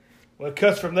 Well, it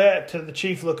cuts from that to the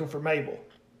chief looking for Mabel.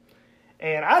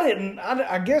 And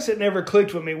I guess it never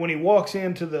clicked with me when he walks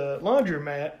into the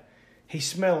laundromat, he's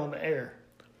smelling the air.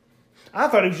 I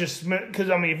thought he was just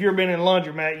because I mean, if you've been in a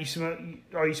laundromat,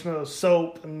 you smell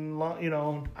soap and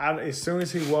As soon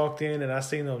as he walked in and I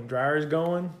seen those dryers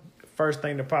going, first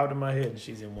thing that popped in my head,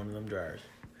 she's in one of them dryers.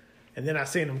 And then I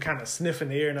seen him kind of sniffing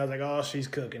the air, and I was like, oh, she's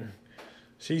cooking.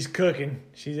 She's cooking.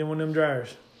 She's in one of them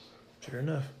dryers. Sure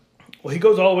enough. Well, he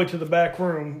goes all the way to the back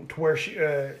room to where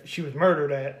she was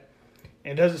murdered at,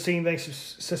 and doesn't see anything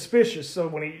suspicious. So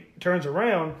when he turns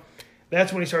around,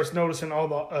 that's when he starts noticing all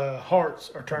the hearts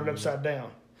are turned upside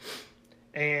down.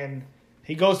 And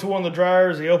he goes to one of the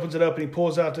dryers, he opens it up, and he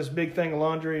pulls out this big thing of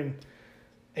laundry, and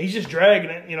he's just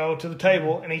dragging it, to the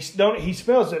table, and he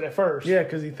smells it at first. Yeah,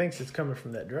 because he thinks it's coming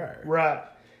from that dryer. Right.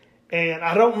 And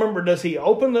I don't remember, does he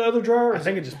open the other dryer? I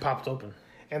think it just popped open.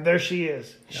 And there she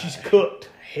is. She's cooked.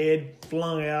 Head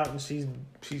flung out, and she's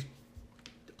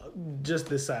just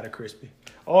this side of crispy.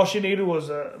 All she needed was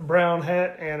a brown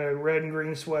hat and a red and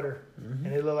green sweater. Mm-hmm.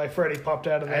 And it looked like Freddy popped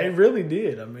out of that. It really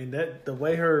did. I mean, the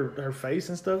way her face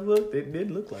and stuff looked, it did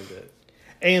look like that.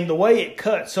 And the way it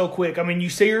cut so quick. I mean, you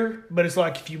see her, but it's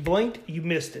like if you blinked, you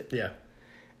missed it. Yeah.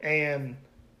 And,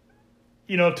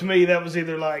 to me, that was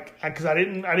either like, because I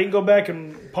didn't go back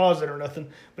and pause it or nothing,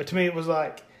 but to me it was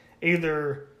like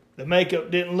either the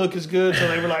makeup didn't look as good, so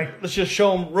they were like, let's just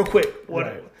show them real quick.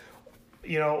 Right.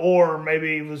 Or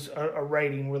maybe it was a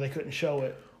rating where they couldn't show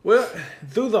it. Well,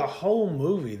 through the whole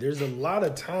movie, there's a lot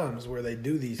of times where they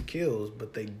do these kills,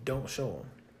 but they don't show them.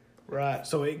 Right.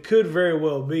 So it could very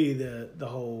well be the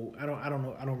whole. I don't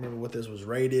know. I don't remember what this was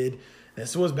rated.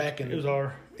 This was back in. It was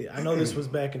R. I know this was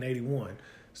back in '81.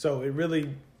 So it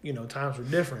really, times were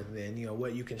different then.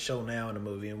 What you can show now in a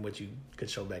movie and what you could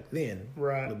show back then.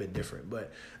 Right. A little bit different.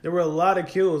 But there were a lot of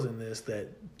kills in this that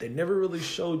they never really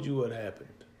showed you what happened.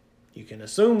 You can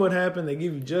assume what happened. They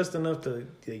give you just enough to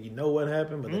what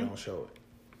happened, but they don't show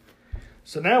it.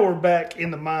 So now we're back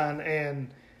in the mine,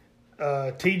 and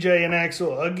TJ and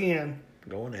Axel again.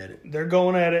 Going at it. They're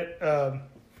going at it.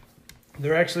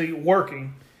 They're actually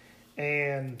working,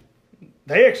 and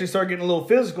they actually start getting a little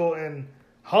physical, and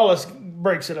Hollis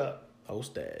breaks it up. Oh,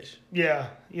 Stash. Yeah.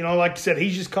 Like I said,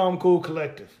 he's just calm, cool,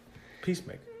 collective.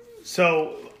 Peacemaker.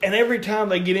 So, and every time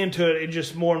they get into it, it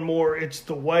just more and more, it's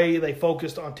the way they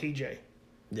focused on TJ.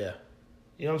 Yeah.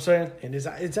 You know what I'm saying? And his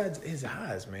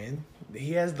eyes, man.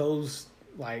 He has those,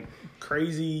 like,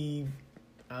 crazy,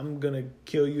 I'm going to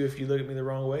kill you if you look at me the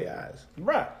wrong way eyes.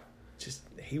 Right.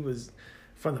 He was,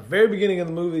 from the very beginning of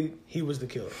the movie, he was the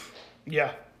killer.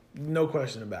 Yeah. No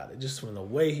question about it. Just from the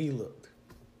way he looked.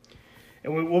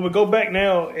 And we go back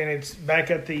now, and it's back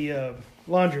at the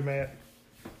laundromat.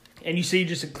 And you see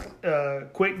just a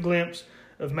quick glimpse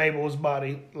of Mabel's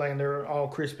body laying there all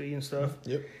crispy and stuff.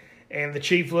 Yep. And the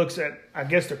chief looks at, I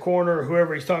guess, the coroner or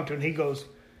whoever he's talking to, and he goes,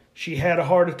 she had a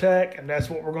heart attack, and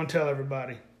that's what we're going to tell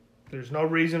everybody. There's no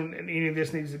reason any of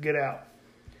this needs to get out.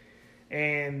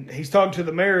 And he's talking to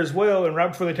the mayor as well, and right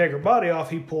before they take her body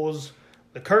off, he pulls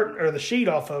the curtain or the sheet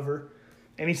off of her,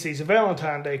 and he sees a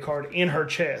Valentine's Day card in her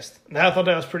chest. Now, I thought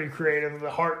that was pretty creative. The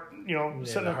heart,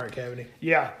 the heart cavity.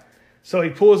 Yeah. So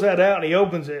he pulls that out and he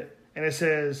opens it, and it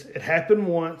says, it happened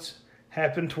once,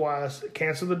 happened twice,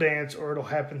 cancel the dance, or it'll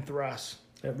happen thrice.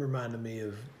 That reminded me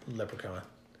of Leprechaun.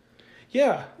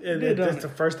 Yeah, That's the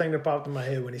first thing that popped in my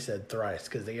head when he said thrice.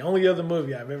 Because the only other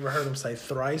movie I've ever heard him say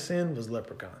thrice in was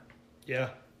Leprechaun. Yeah.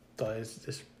 So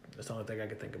that's the only thing I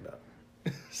could think about.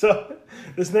 So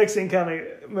this next thing kind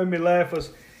of made me laugh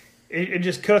was it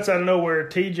just cuts out of nowhere.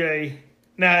 TJ,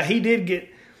 now he did get,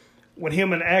 when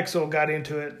him and Axel got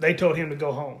into it, they told him to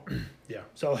go home. Yeah.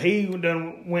 So he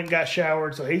then went and got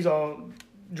showered, so he's all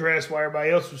dressed while everybody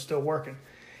else was still working.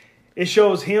 It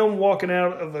shows him walking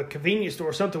out of a convenience store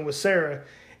or something with Sarah,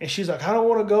 and she's like, I don't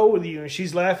want to go with you. And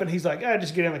she's laughing. He's like,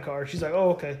 just get in the car. She's like,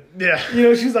 oh, okay. Yeah.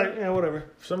 She's like, yeah, whatever.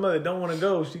 For somebody that don't want to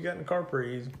go, she got in the car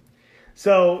pretty easy.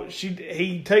 So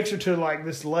he takes her to like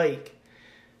this lake.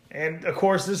 And of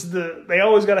course, they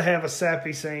always got to have a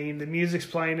sappy scene. The music's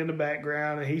playing in the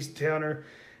background, and he's telling her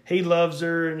he loves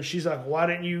her, and she's like, why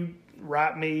didn't you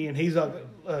write me? And he's like,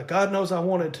 God knows I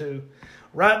wanted to.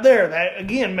 Right there, that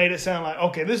again made it sound like,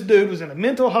 okay, this dude was in a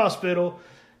mental hospital.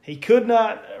 He could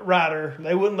not write her.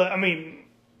 They wouldn't let,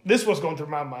 this was going through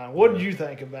my mind. What did you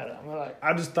think about it?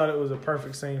 I just thought it was a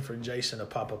perfect scene for Jason to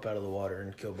pop up out of the water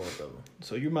and kill both of them.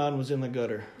 So your mind was in the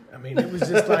gutter. It was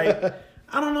just like,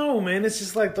 I don't know, man. It's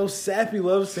just like those sappy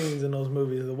love scenes in those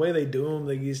movies. The way they do them,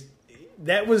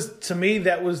 to me,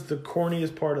 that was the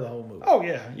corniest part of the whole movie. Oh,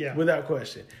 yeah. Without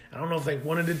question. I don't know if they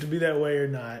wanted it to be that way or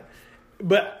not.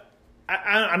 But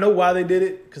I know why they did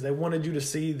it, because they wanted you to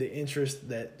see the interest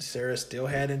that Sarah still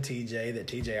had in TJ, that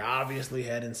TJ obviously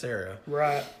had in Sarah.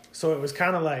 Right. So it was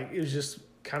kind of like, it was just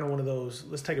kind of one of those,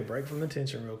 let's take a break from the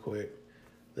tension real quick.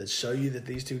 Let's show you that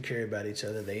these two care about each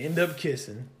other. They end up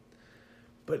kissing.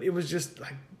 But it was just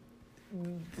like,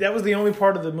 that was the only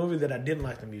part of the movie that I didn't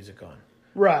like the music on.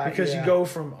 Right. Because you go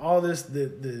from all this,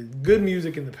 the good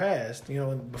music in the past,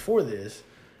 before this,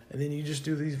 and then you just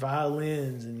do these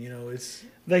violins, and it's.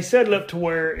 They set it up to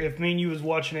where if me and you was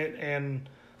watching it, and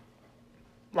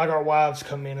like our wives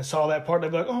come in and saw that part,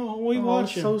 they'd be like, "Oh, we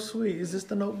watching." So sweet. Is this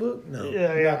the Notebook? No,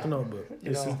 not the Notebook.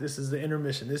 This is the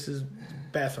intermission. This is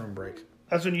bathroom break.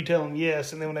 That's when you tell them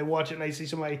yes, and then when they watch it and they see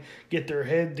somebody get their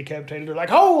head decapitated, they're like,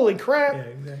 "Holy crap!" Yeah,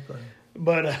 exactly.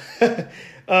 But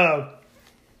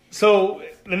so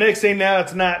the next thing now,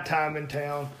 it's nighttime in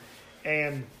town,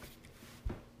 and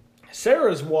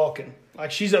Sarah's walking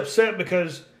like she's upset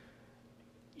because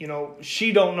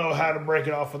she don't know how to break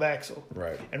it off with Axel.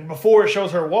 Right. And before it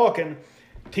shows her walking,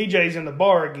 TJ's in the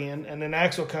bar again, and then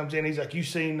Axel comes in. He's like, "You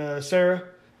seen Sarah?"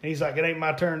 And he's like, "It ain't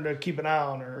my turn to keep an eye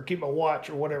on her or keep a watch,"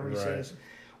 or whatever he says.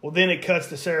 Well, then it cuts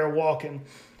to Sarah walking,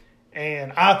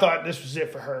 and I thought this was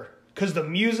it for her because the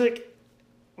music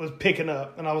was picking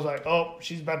up, and I was like, "Oh,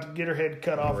 she's about to get her head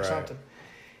cut off or something."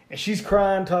 And she's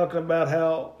crying, talking about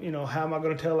how how am I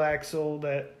going to tell Axel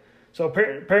that? So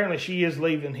apparently she is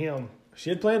leaving him. She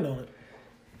had planned on it.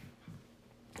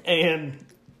 And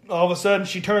all of a sudden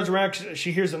she turns around,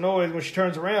 she hears a noise. When she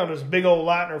turns around, there's a big old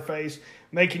light in her face,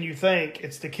 making you think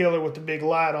it's the killer with the big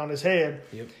light on his head.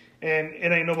 Yep. And it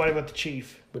ain't nobody but the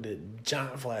chief. With a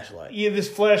giant flashlight. Yeah, this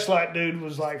flashlight dude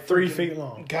was like 3 feet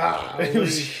long. God. It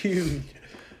was huge.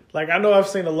 Like, I know I've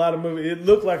seen a lot of movies. It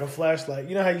looked like a flashlight.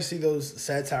 You know how you see those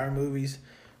satire movies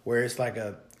where it's like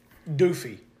a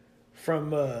doofy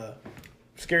from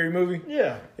Scary Movie?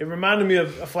 Yeah. It reminded me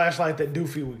of a flashlight that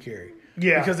Doofy would carry.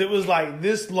 Yeah. Because it was like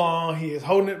this long. He is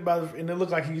holding it and it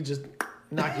looked like he could just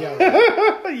knock you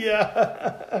out.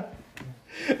 Yeah.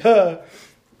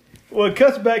 Well, it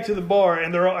cuts back to the bar,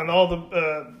 and all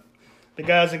the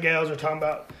guys and gals are talking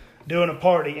about doing a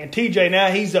party, and TJ now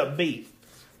he's upbeat.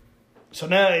 So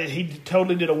now he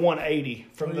totally did a 180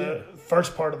 from the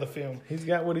first part of the film. He's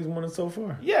got what he's wanted so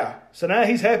far. Yeah. So now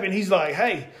he's happy, and he's like,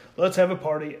 "Hey, let's have a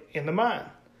party in the mine."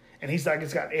 And he's like,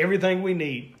 "It's got everything we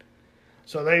need."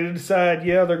 So they decide,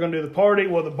 they're going to do the party.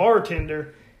 Well, the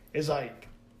bartender is like,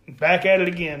 back at it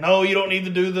again. "No, you don't need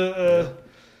to do the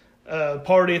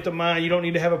party at the mine. You don't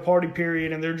need to have a party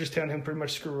period." And they're just telling him pretty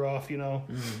much screw off,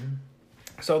 Mm-hmm.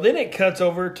 So then it cuts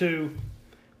over to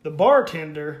the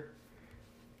bartender.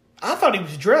 I thought he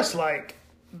was dressed like...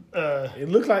 It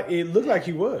looked like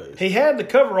he was. He had the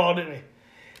coverall, didn't he?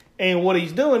 And what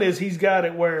he's doing is he's got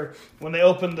it where when they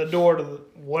open the door to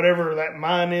whatever that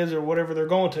mine is or whatever they're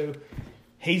going to,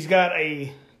 he's got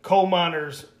a coal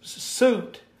miner's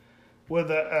suit with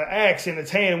an axe in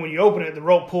its hand. When you open it, the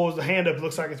rope pulls the hand up. It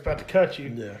looks like it's about to cut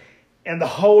you. Yeah. And the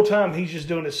whole time he's just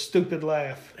doing this stupid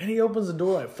laugh. And he opens the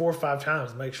door like 4 or 5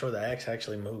 times to make sure the axe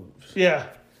actually moves. Yeah.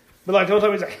 But like the whole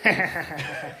time he's like,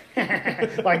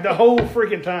 like the whole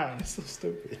freaking time. It's so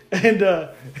stupid.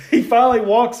 And he finally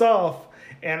walks off.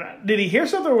 And did he hear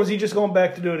something, or was he just going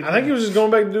back to do it again? I think he was just going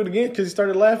back to do it again because he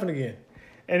started laughing again.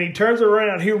 And he turns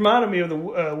around. He reminded me of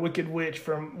the Wicked Witch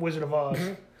from Wizard of Oz.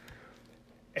 Mm-hmm.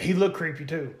 He looked creepy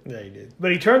too. Yeah, he did.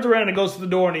 But he turns around and goes to the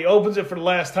door and he opens it for the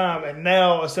last time. And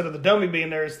now, instead of the dummy being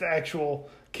there, it's the actual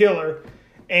killer.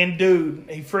 And dude,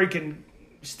 he freaking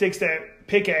sticks that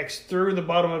pickaxe through the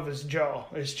bottom of his jaw,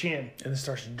 his chin. And it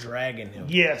starts dragging him.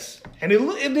 Yes. And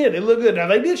it did. It looked good. Now,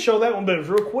 they did show that one, but it was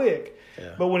real quick.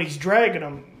 Yeah. But when he's dragging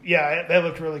him, yeah, that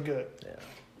looked really good. Yeah.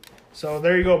 So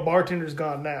there you go. Bartender's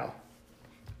gone now.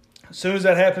 As soon as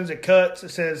that happens, it cuts. It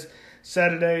says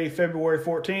Saturday, February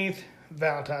 14th,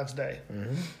 Valentine's Day.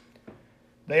 Mm-hmm.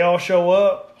 They all show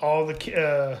up. All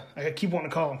the I keep wanting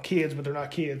to call them kids, but they're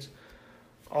not kids.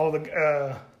 All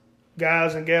the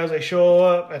guys and gals, they show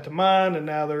up at the mine, and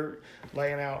now they're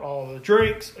laying out all the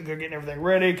drinks. They're getting everything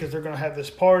ready because they're going to have this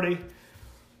party.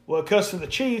 Well, it cuts to the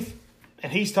chief,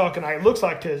 and he's talking, it looks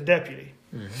like, to his deputy.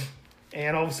 Mm-hmm.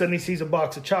 And all of a sudden, he sees a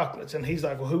box of chocolates, and he's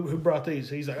like, well, who brought these?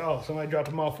 He's like, oh, somebody dropped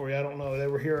them off for you. I don't know. They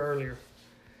were here earlier.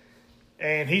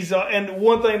 And he's and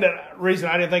one thing reason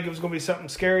I didn't think it was going to be something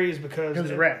scary is because it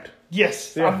was wrapped.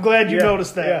 Yes, yeah. I'm glad you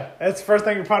noticed that. Yeah, that's the first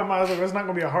thing that popped in my mind. I was like, it's not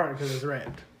going to be a heart because it's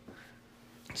wrapped.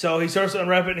 So he starts to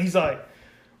unwrap it, and he's like,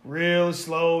 really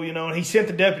slow, and he sent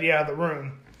the deputy out of the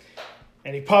room.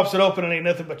 And he pops it open, and ain't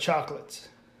nothing but chocolates.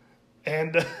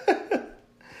 And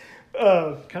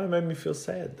kind of made me feel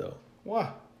sad, though.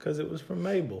 Why? Because it was from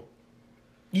Mabel.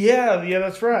 Yeah,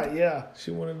 that's right, yeah.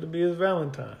 She wanted to be his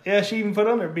Valentine. Yeah, she even put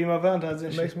on there, be my Valentine's.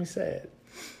 It makes me sad.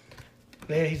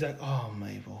 Then he's like, oh,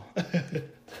 Mabel.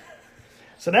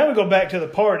 So now we go back to the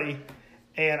party,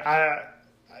 and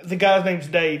the guy's name's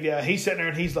Dave. Yeah, he's sitting there,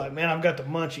 and he's like, man, I've got the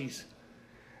munchies.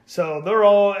 So they're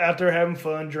all out there having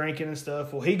fun, drinking and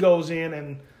stuff. Well, he goes in,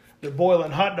 and they're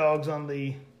boiling hot dogs on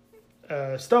the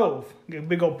stove, a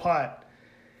big old pot.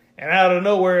 And out of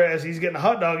nowhere, as he's getting a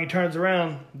hot dog, he turns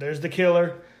around. There's the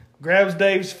killer, grabs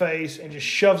Dave's face, and just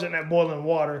shoves it in that boiling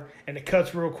water, and it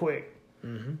cuts real quick.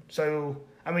 Mm-hmm. So,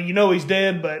 I mean, he's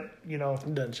dead, but,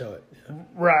 It doesn't show it. Yeah.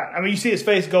 Right. I mean, you see his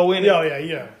face go in. Oh,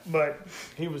 yeah. But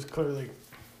he was clearly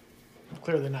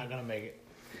not going to make it.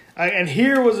 And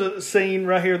here was a scene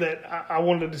right here that I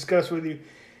wanted to discuss with you.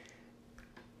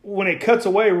 When it cuts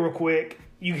away real quick,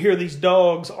 you hear these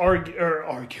dogs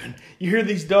arguing. You hear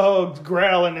these dogs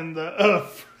growling in the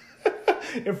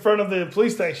in front of the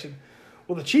police station.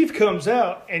 Well, the chief comes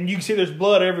out, and you can see there's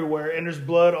blood everywhere, and there's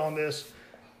blood on this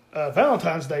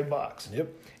Valentine's Day box. Yep.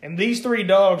 And these three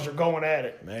dogs are going at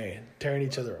it. Man, tearing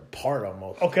each other apart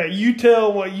almost. Okay, you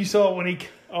tell what you saw when he...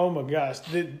 Oh, my gosh.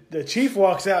 The chief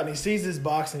walks out, and he sees this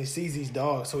box, and he sees these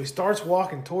dogs. So he starts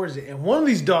walking towards it, and one of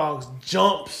these dogs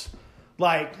jumps,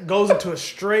 goes into a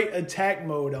straight attack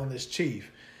mode on this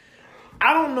chief.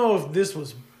 I don't know if this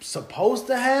was supposed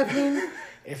to happen,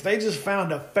 if they just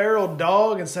found a feral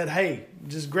dog and said, hey,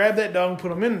 just grab that dog and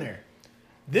put him in there.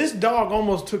 This dog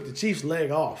almost took the chief's leg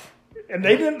off. And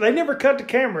they never cut the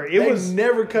camera. It was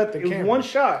never cut the camera. It was one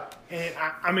shot. And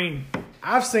I mean,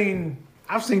 I've seen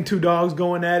two dogs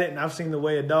going at it, and I've seen the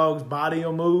way a dog's body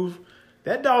will move.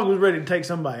 That dog was ready to take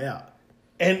somebody out.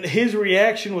 And his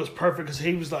reaction was perfect because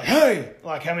he was like, hey!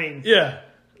 Yeah.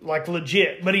 Like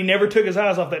legit. But he never took his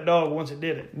eyes off that dog once it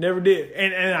did it. Never did.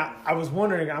 And I was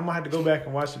wondering, I'm going to have to go back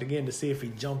and watch it again to see if he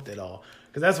jumped at all.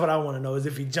 Because that's what I want to know, is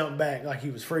if he jumped back like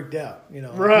he was freaked out.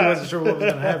 Right. He wasn't sure what was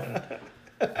going to happen.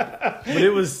 But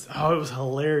it was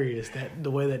hilarious,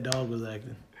 the way that dog was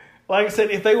acting. Like I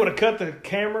said, if they would have cut the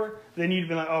camera, then you'd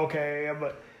be like, okay.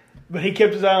 But he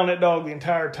kept his eye on that dog the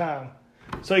entire time.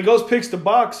 So he goes, picks the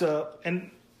box up,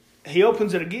 and he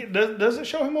opens it again. Does it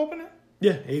show him open it?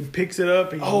 Yeah, he picks it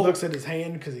up. He looks at his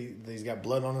hand because he's got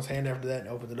blood on his hand after that, and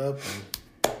opens it up.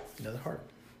 And another heart.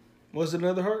 Was it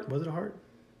another heart? Was it a heart?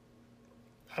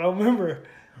 I don't remember. It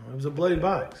was a bloody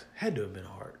box. Had to have been a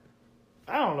heart.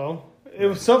 I don't know. It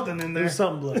was something in there. It was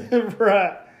something bloody.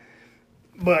 Right.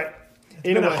 But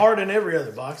anyway, been a heart in every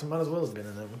other box. It might as well have been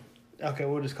in that one. Okay,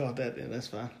 we'll just call it that then. That's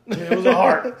fine. Yeah, it was a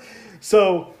heart.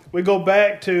 So we go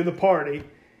back to the party,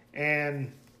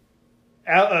 and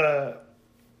Axel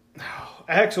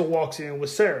walks in with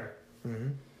Sarah.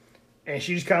 Mm-hmm. And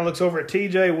she just kind of looks over at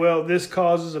TJ. Well, this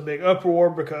causes a big uproar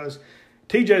because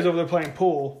TJ's over there playing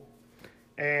pool,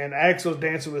 and Axel's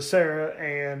dancing with Sarah,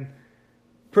 and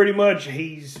pretty much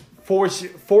he's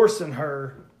forcing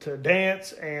her to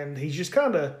dance, and he's just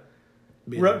kind of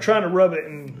trying to rub it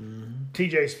in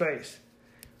TJ's face.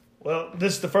 Well,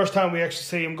 this is the first time we actually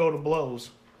see him go to blows.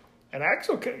 And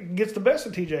Axel gets the best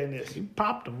of TJ in this. He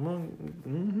popped him.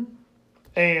 Mm-hmm.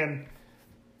 And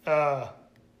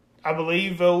I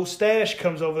believe old Stash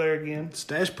comes over there again.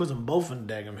 Stash puts them both in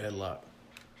the daggum headlock.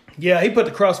 Yeah, he put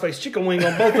the crossface chicken wing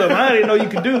on both of them. I didn't know you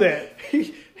could do that.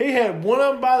 He had one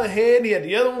of them by the head, he had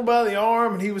the other one by the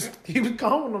arm, and he was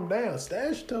calming them down.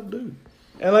 Stash, tough dude.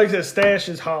 And like I said, Stash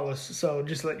is Hollis, so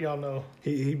just let y'all know.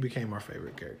 He became our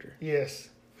favorite character. Yes.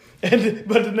 But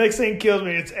the next thing kills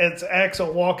me. It's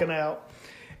Axel walking out,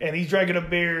 and he's drinking a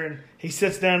beer, and he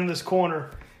sits down in this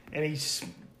corner, and it's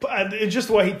just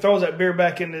the way he throws that beer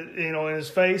back in his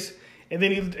face, and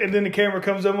then the camera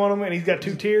comes up on him, and he's got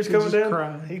two tears coming down.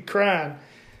 Crying. He's crying.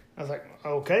 I was like,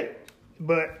 okay,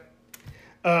 but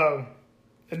and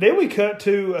then we cut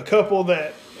to a couple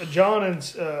that John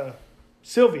and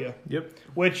Sylvia, Yep.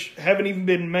 which haven't even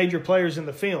been major players in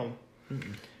the film.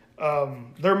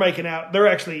 They're making out. They're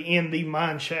actually in the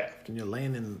mine shaft. And you're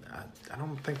laying in. I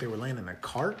don't think they were laying in a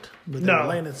cart, but they No. were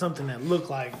laying in something that looked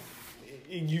like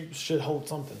you should hold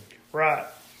something. Right.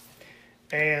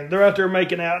 And they're out there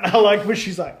making out. And I like when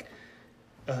she's like,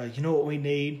 you know what we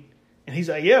need? And he's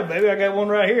like, yeah, baby, I got one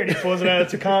right here. And he pulls it out.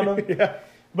 It's a condom. Yeah.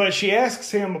 But she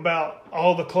asks him about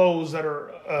all the clothes that are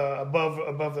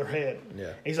above their head.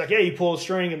 Yeah. He's like, yeah, you pull a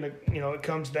string and it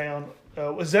comes down.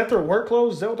 Was that their work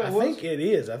clothes? Is that what that was? I think it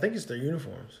is. I think it's their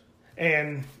uniforms.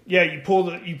 And yeah, you pull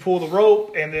the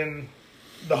rope, and then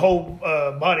the whole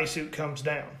bodysuit comes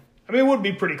down. I mean, it would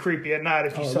be pretty creepy at night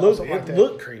if you saw something like that. It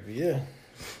looked creepy, yeah.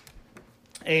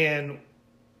 And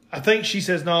I think she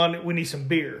says, no, we need some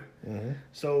beer. Mm-hmm.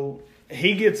 So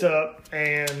he gets up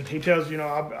and he tells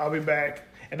I'll be back.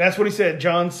 And that's what he said.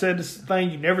 John said this thing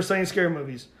you never say in scary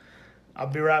movies. I'll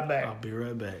be right back. I'll be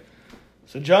right back.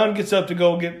 So John gets up to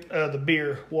go get the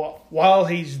beer. While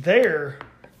he's there,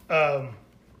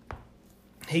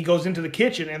 he goes into the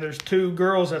kitchen, and there's two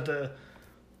girls at the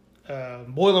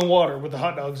boiling water with the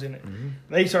hot dogs in it. Mm-hmm.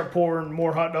 They start pouring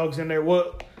more hot dogs in there.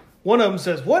 One of them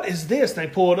says, "What is this?" And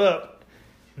they pull it up.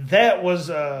 That was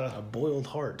a boiled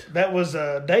heart. That was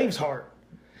Dave's heart.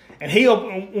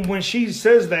 And when she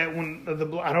says that, when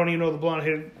I don't even know the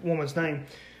blonde-headed woman's name.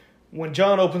 When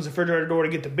John opens the refrigerator door to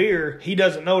get the beer, he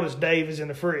doesn't notice Dave is in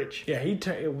the fridge. Yeah,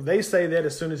 they say that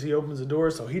as soon as he opens the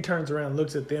door, so he turns around,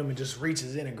 looks at them, and just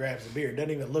reaches in and grabs the beer.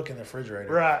 Doesn't even look in the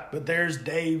refrigerator. Right. But there's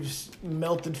Dave's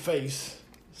melted face.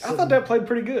 I thought that played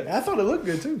pretty good. I thought it looked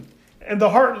good, too. And the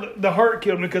heart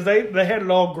killed me because they had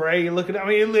it all gray looking. I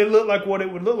mean, it looked like what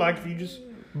it would look like if you just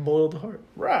boiled the heart.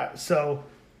 Right. So,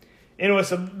 anyway,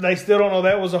 so they still don't know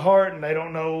that was a heart, and they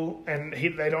don't know,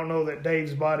 they don't know that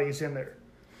Dave's body is in there.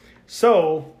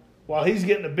 So, while he's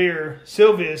getting the beer,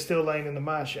 Sylvia is still laying in the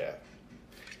mine shaft.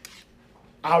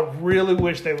 I really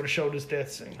wish they would have showed this death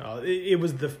scene. Oh, it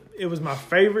was my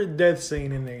favorite death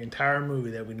scene in the entire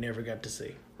movie that we never got to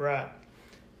see. Right.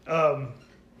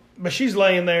 But she's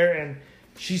laying there, and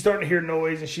she's starting to hear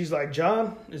noise, and she's like,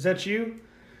 "John, is that you?"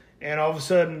 And all of a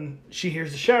sudden, she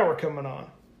hears the shower coming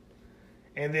on.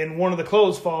 And then one of the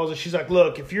clothes falls, and she's like,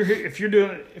 "Look, if you're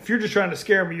just trying to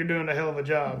scare me, you're doing a hell of a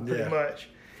job, pretty much."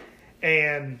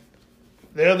 And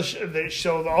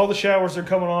so all the showers are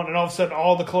coming on, and all of a sudden,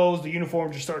 all the clothes, the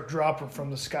uniforms just start dropping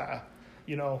from the sky.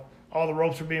 All the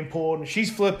ropes are being pulled, and she's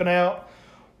flipping out.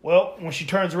 Well, when she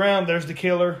turns around, there's the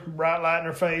killer, bright light in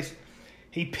her face.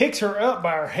 He picks her up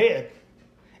by her head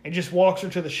and just walks her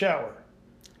to the shower.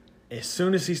 As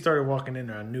soon as he started walking in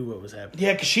there, I knew what was happening.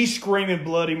 Yeah, because she's screaming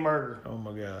bloody murder. Oh,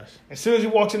 my gosh. As soon as he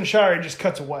walks in the shower, he just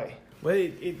cuts away. Well,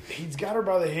 he's got her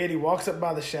by the head. He walks up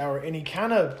by the shower, and he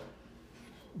kind of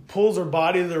pulls her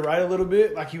body to the right a little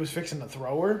bit, like he was fixing to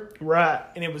throw her. Right.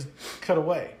 And it was cut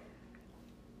away.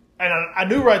 And I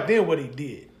knew right then what he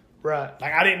did. Right.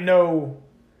 Like, I didn't know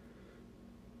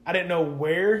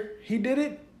where he did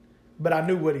it, but I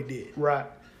knew what he did. Right.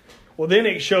 Well, then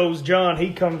it shows John.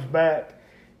 He comes back,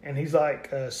 and he's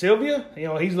like, Sylvia?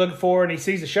 He's looking for her, and he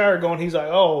sees the shower going. He's like,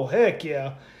 oh, heck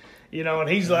yeah. And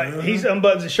he's like, he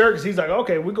unbuttons his shirt because he's like,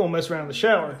 okay, we're going to mess around in the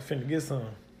shower. Finna get some.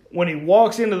 When he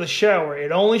walks into the shower,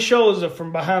 it only shows it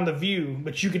from behind the view,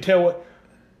 but you can tell what.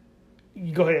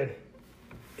 Go ahead.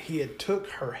 He had took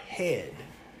her head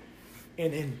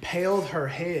and impaled her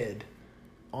head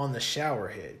on the shower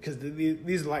head, because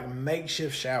these are like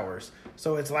makeshift showers.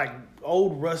 So it's like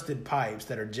old rusted pipes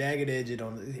that are jagged edged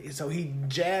on. So he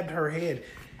jabbed her head,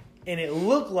 and it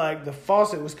looked like the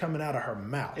faucet was coming out of her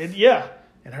mouth. Yeah.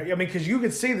 And because you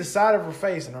could see the side of her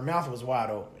face, and her mouth was wide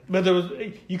open. But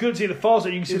you couldn't see the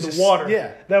faucet, you could see the water.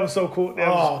 Yeah. That was so cool.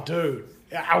 Dude.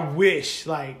 I wish,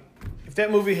 if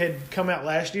that movie had come out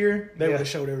last year, they would have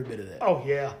showed every bit of that. Oh,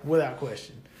 yeah. Without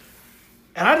question.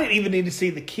 And I didn't even need to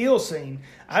see the kill scene.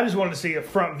 I just wanted to see a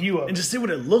front view of it. And just see what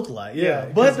it looked like. Yeah.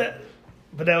 But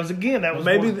that was, again, that was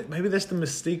maybe that's the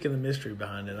mystique and the mystery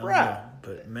behind it. I don't know.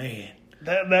 But, man.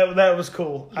 That was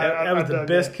cool. That was the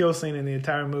best kill scene in the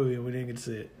entire movie, and we didn't get to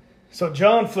see it. So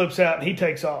John flips out, and he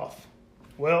takes off.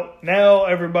 Well, now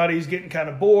everybody's getting kind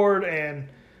of bored, and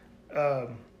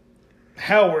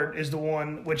Howard is the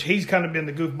one, which he's kind of been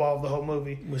the goofball of the whole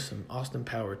movie. With some Austin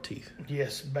Power teeth.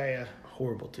 Yes, bad.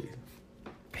 Horrible teeth.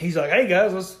 He's like, hey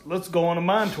guys, let's go on a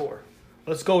mine tour.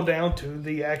 Let's go down to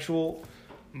the actual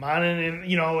mining,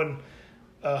 and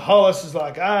Hollis is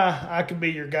like, I could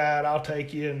be your guide. I'll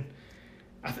take you. And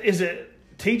is it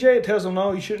TJ that tells him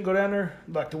no, you shouldn't go down there?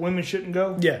 Like the women shouldn't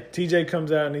go? Yeah, TJ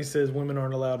comes out and he says women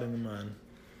aren't allowed in the mine.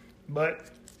 But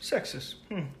sexist.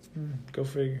 Go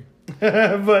figure.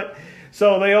 But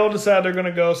so they all decide they're going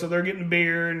to go. So they're getting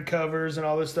beer and covers and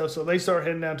all this stuff. So they start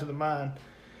heading down to the mine.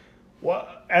 Well,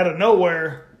 out of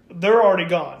nowhere, they're already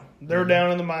gone. They're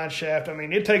down in the mine shaft. I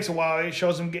mean, it takes a while. It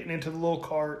shows them getting into the little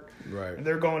cart. Right. And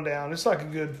they're going down. It's like a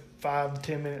good 5 to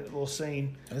 10 minute little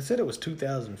scene. I said it was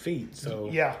 2,000 feet. So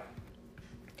yeah.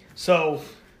 So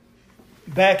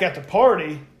back at the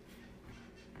party,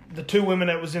 the 2 women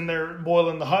that was in there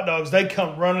boiling the hot dogs, they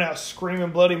come running out screaming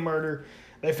bloody murder.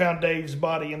 They found Dave's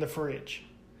body in the fridge.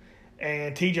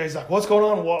 And TJ's like, what's going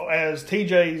on? Well, as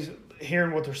TJ's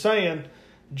hearing what they're saying,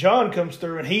 John comes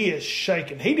through and he is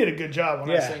shaking. He did a good job on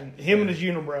that scene. Him and his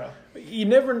unibrow. You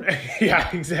never, yeah,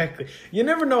 exactly. You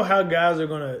never know how guys are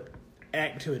going to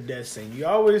act to a death scene. You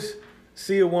always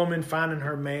see a woman finding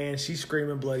her man. She's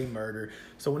screaming bloody murder.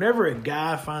 So whenever a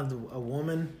guy finds a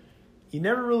woman, you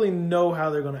never really know how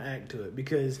they're going to act to it.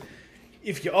 Because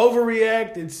if you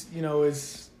overreact,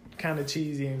 it's kind of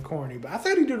cheesy and corny. But I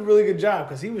thought he did a really good job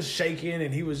because he was shaking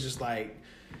and he was just like,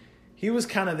 he was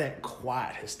kind of that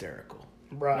quiet hysterical.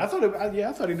 Right. I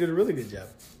thought he did a really good job.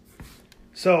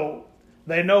 So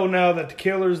they know now that the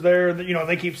killer's there.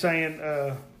 They keep saying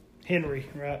Henry,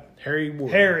 right? Harry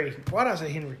Ward. Harry. Why did I say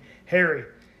Henry? Harry.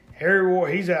 Harry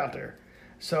Ward. He's out there.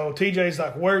 So TJ's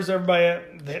like, where's everybody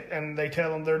at? And they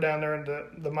tell him they're down there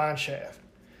in the mine shaft.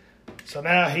 So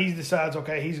now he decides,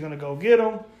 okay, he's going to go get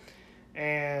them.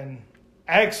 And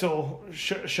Axel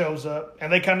shows up,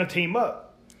 and they kind of team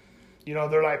up.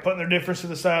 They're like putting their difference to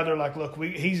the side. They're like, look,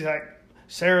 he's like,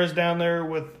 Sarah's down there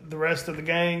with the rest of the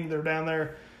gang. They're down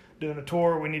there doing a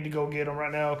tour. We need to go get them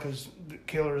right now because the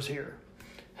killer is here.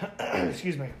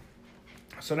 Excuse me.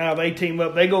 So now they team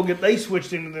up. They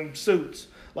switched into them suits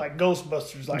like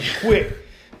Ghostbusters, like quick.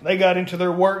 They got into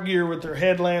their work gear with their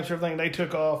headlamps, everything. They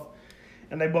took off,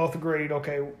 and they both agreed,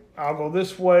 okay, I'll go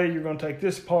this way. You're going to take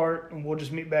this part, and we'll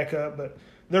just meet back up. But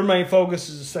their main focus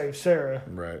is to save Sarah.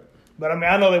 Right. But, I mean,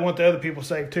 I know they want the other people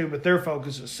saved too, but their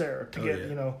focus is Sarah to get.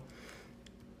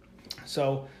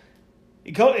 So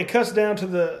it cuts down to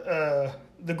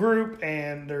the group,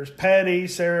 and there's Patty,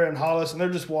 Sarah, and Hollis, and they're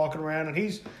just walking around, and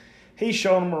he's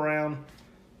showing them around.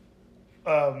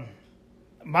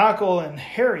 Michael and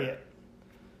Harriet,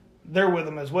 they're with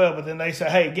them as well, but then they say,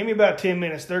 hey, give me about 10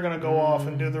 minutes. They're going to go off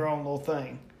and do their own little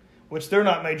thing, which they're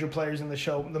not major players in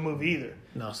the movie either.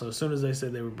 No, so as soon as they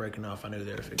said they were breaking off, I knew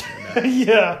they were fixing it out.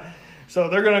 Yeah. So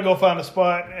they're going to go find a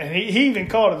spot, and he even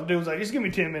called it. The dude was like, just give me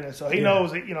 10 minutes. So he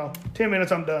knows that, 10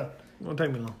 minutes, I'm done. It won't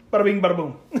take me long. Bada bing, bada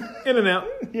boom. In and out.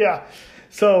 Yeah.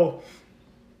 So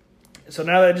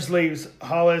now that just leaves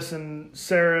Hollis and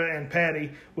Sarah and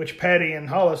Patty, which Patty and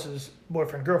Hollis's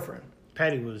boyfriend, girlfriend.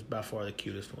 Patty was by far the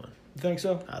cutest one. You think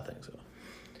so? I think so.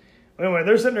 Anyway,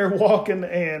 they're sitting there walking,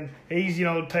 and he's,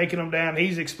 taking them down.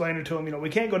 He's explaining to them, we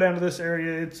can't go down to this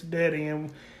area. It's dead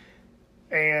end.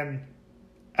 And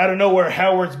out of nowhere,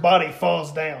 Howard's body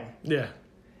falls down. Yeah.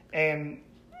 And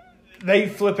they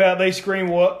flip out. They scream.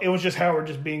 Well, it was just Howard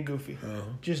just being goofy,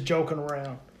 just joking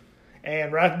around.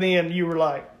 And right then, you were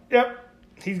like, yep,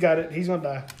 he's got it. He's going to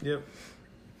die. Yep.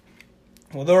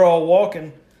 Well, they're all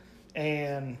walking,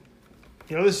 and,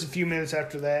 this is a few minutes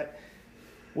after that.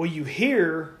 Well, you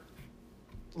hear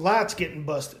lights getting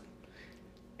busted.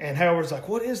 And Howard's like,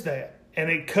 what is that? And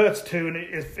it cuts to, and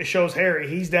it shows Harry.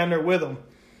 He's down there with him,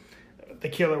 the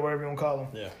killer, whatever you want to call him.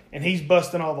 Yeah. And he's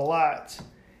busting all the lights.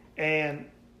 And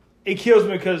it kills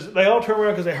me because they all turn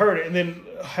around because they heard it. And then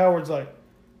Howard's like,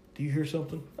 do you hear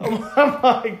something? I'm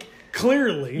like,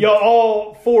 clearly. Y'all,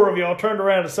 all 4 of y'all turned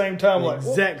around at the same time. Like,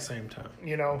 exact same time.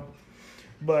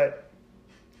 But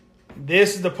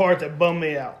this is the part that bummed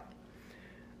me out.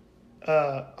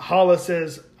 Hollis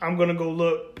says, I'm going to go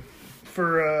look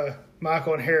for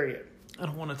Michael and Harriet. I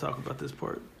don't want to talk about this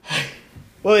part.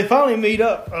 Well, they finally meet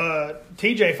up.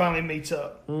 TJ finally meets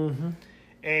up. Mm-hmm.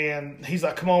 And he's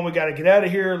like, come on, we got to get out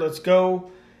of here. Let's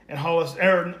go. And Hollis,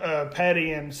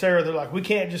 Patty and Sarah, they're like, we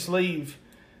can't just leave.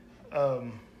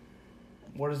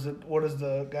 What is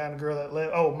the guy and girl that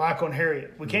left? Oh, Michael and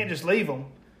Harriet. We can't just leave them.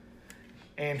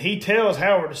 And he tells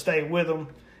Howard to stay with them.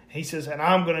 He says, and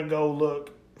I'm going to go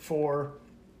look for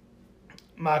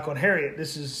Michael and Harriet.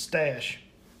 This is Stash,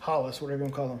 Hollis, whatever you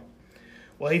want to call him.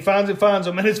 Well, he finds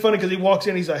him, and it's funny because he walks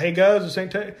in. He's like, "Hey guys, this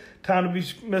ain't time to be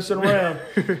messing around."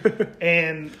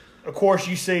 And of course,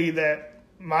 you see that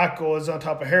Michael is on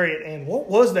top of Harriet. And what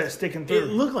was that sticking through? It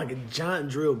looked like a giant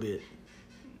drill bit.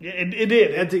 Yeah, it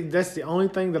did. That's the only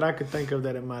thing that I could think of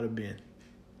that it might have been.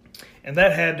 And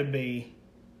that had to be,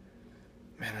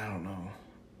 man, I don't know.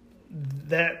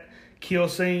 That kill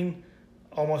scene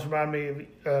almost reminded me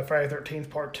of Friday the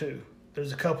 13th Part 2.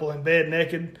 There's a couple in bed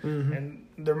naked, and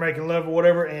they're making love or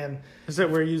whatever. And is that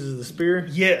where he uses the spear?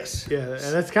 Yes. Yeah, and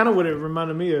that's kind of what it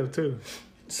reminded me of, too.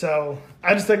 So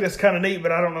I just think that's kind of neat,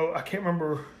 but I don't know. I can't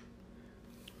remember.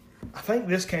 I think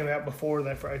this came out before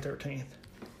that Friday the 13th.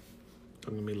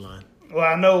 I'm going to be lying. Well,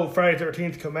 I know Friday the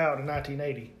 13th came out in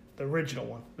 1980, the original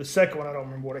one. The second one, I don't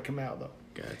remember when it came out, though.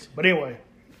 Gotcha. But anyway,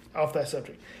 off that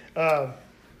subject.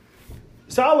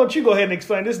 So I'll let you go ahead and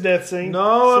explain this death scene.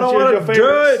 No, I don't want to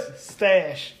do it.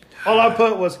 Stash. All I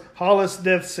put was Hollis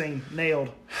death scene. Nailed.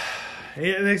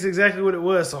 Yeah, that's exactly what it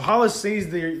was. So Hollis sees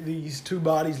these two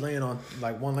bodies laying on,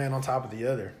 like one laying on top of the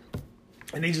other.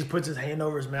 And he just puts his hand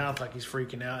over his mouth like he's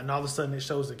freaking out. And all of a sudden it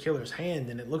shows the killer's hand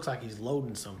and it looks like he's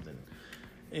loading something.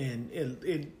 And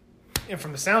and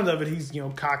from the sound of it, he's,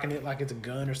 cocking it like it's a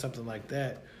gun or something like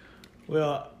that.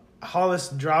 Well, Hollis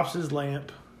drops his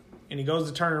lamp and he goes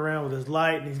to turn around with his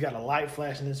light and he's got a light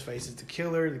flash in his face. It's the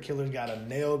killer. The killer's got a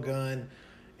nail gun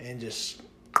and just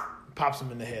pops him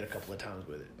in the head a couple of times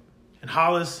with it. And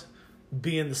Hollis,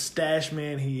 being the stash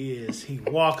man he is, he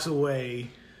walks away,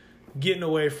 getting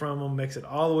away from him, makes it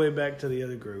all the way back to the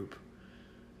other group.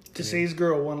 To see his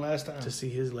girl one last time. To see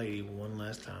his lady one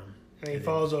last time. And he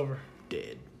falls over.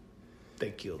 Dead.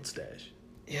 They killed Stash.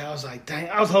 Yeah, I was like, dang.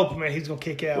 I was hoping, man, he's going to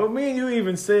kick out. Well, me and you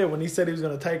even said when he said he was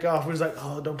going to take off, we was like,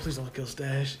 oh, please don't kill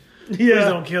Stash. Yeah. Please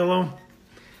don't kill him.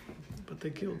 But they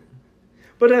killed him.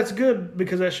 But that's good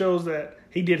because that shows that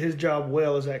he did his job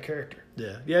well as that character.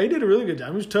 Yeah, he did a really good job.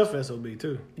 He was a tough SOB,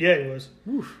 too. Yeah, he was.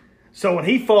 Oof. So when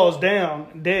he falls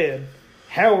down dead,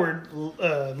 Howard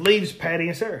leaves Patty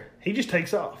and Sarah. He just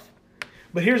takes off.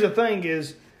 But here's the thing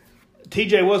is,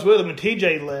 TJ was with him, and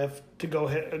TJ left to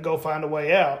go find a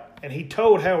way out. And he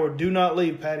told Howard, do not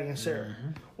leave Patty and Sarah.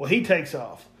 Mm-hmm. Well, he takes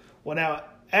off. Well, now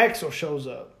Axel shows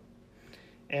up.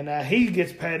 And he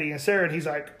gets Patty and Sarah, and he's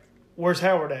like, where's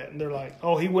Howard at? And they're like,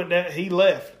 oh, he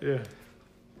left. Yeah.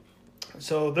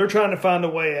 So they're trying to find a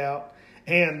way out.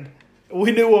 And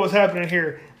we knew what was happening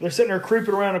here. They're sitting there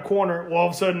creeping around a corner. Well, all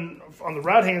of a sudden, on the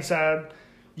right-hand side,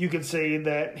 you can see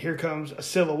that here comes a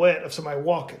silhouette of somebody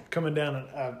walking. Coming down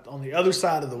on the other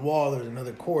side of the wall, there's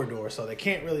another corridor. So they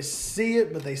can't really see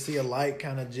it, but they see a light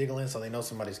kind of jiggling, so they know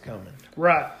somebody's coming.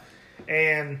 Right.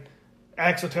 And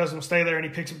Axel tells him to stay there, and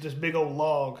he picks up this big old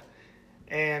log.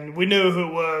 And we knew who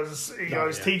it was.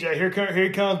 It's TJ. Here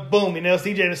he comes. Boom. He nails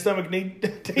TJ in the stomach. And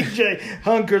TJ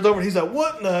hunkers over. And he's like,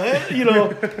 what in the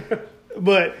heck?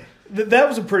 But that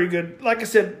was a pretty good. Like I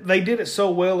said, they did it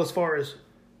so well as far as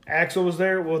Axel was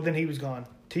there. Well, then he was gone.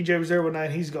 TJ was there one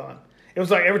night. He's gone. It was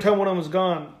like every time one of them was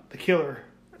gone, the killer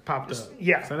popped up.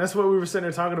 Yeah. So that's what we were sitting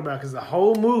there talking about. Because the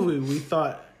whole movie,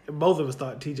 both of us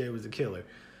thought TJ was the killer.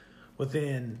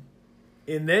 And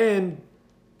then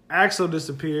Axel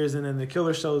disappears, and then the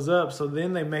killer shows up. So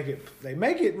then they make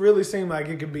it really seem like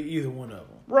it could be either one of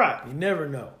them. Right. You never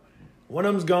know. One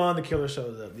of them's gone, the killer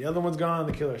shows up. The other one's gone,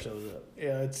 the killer shows up.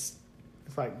 Yeah, it's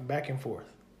like back and forth.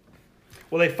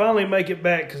 Well, they finally make it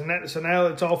back so now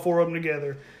it's all four of them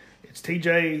together. It's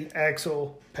TJ,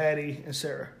 Axel, Patty, and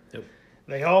Sarah. Yep.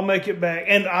 They all make it back,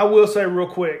 and I will say real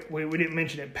quick, we didn't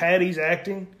mention it. Patty's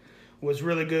acting was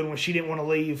really good when she didn't want to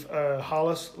leave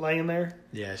Hollis laying there.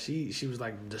 Yeah, she was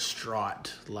like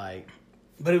distraught, like.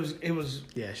 But it was.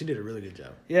 Yeah, she did a really good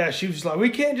job. Yeah, she was like, we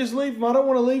can't just leave him. I don't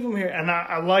want to leave him here, and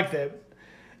I like that.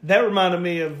 That reminded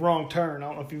me of Wrong Turn. I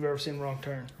don't know if you've ever seen Wrong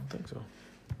Turn. I don't think so.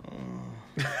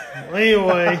 Well,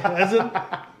 anyway, that's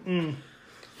it.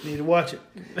 Need to watch it.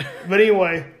 But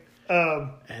anyway,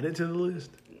 add it to the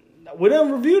list. We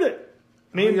done reviewed it.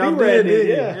 Me and y'all P-Rad did,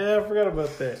 yeah. I forgot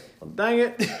about that. Well, dang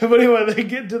it. But anyway, they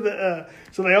get to the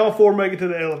so they all four make it to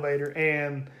the elevator,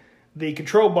 and the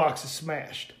control box is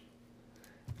smashed.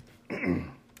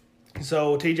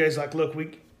 So TJ's like, look,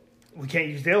 we can't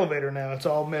use the elevator now. It's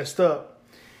all messed up.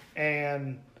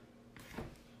 And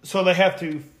so they have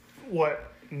to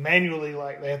manually,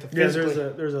 like, they have to physically. Yeah,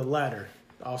 there's a ladder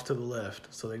off to the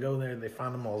left. So they go there and they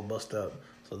find them all bust up.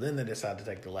 So then they decide to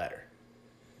take the ladder.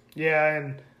 Yeah,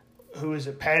 and who is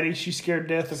it? Patty? She's scared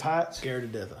to death of heights? Scared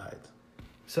to death of heights.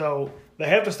 So they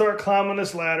have to start climbing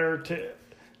this ladder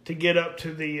to get up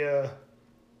to the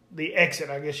exit,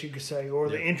 I guess you could say, or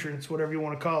the entrance, whatever you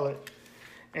want to call it.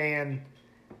 And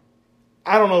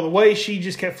I don't know, the way she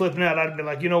just kept flipping out, I'd be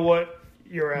like, you know what?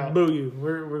 you're out. Boo you.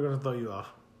 We're going to throw you off.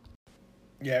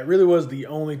 Yeah, it really was the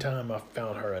only time I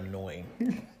found her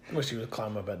annoying when she was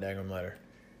climbing up that daggone ladder.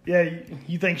 Yeah,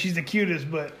 you think she's the cutest,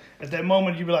 but at that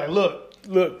moment you'd be like, look,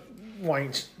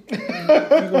 wanks. You go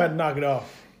ahead and knock it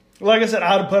off. like I said,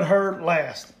 I'd have put her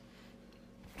last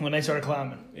when they started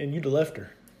climbing. And you'd have left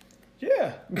her.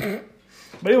 Yeah. But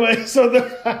anyway, so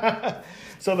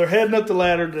they're heading up the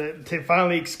ladder to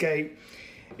finally escape.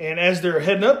 And as they're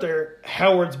heading up there,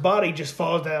 Howard's body just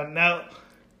falls down. Now,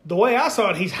 the way I saw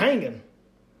it, he's hanging.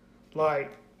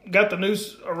 Like, got the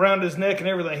noose around his neck and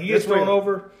everything. He gets thrown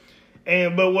over.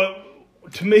 But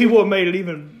what made it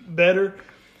even better,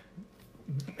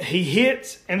 he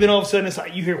hits, and then all of a sudden it's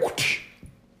like you hear whoosh,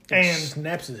 and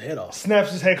snaps his head off.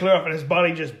 Snaps his head clear off, and his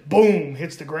body just boom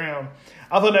hits the ground.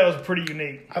 I thought that was pretty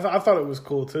unique. I thought it was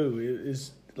cool too.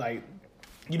 It's like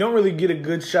you don't really get a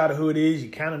good shot of who it is. You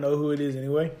kind of know who it is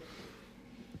anyway.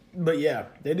 But yeah,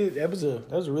 they did. That was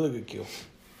a really good kill.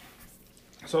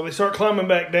 So they start climbing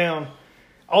back down.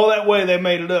 All that way they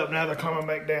made it up. Now they're climbing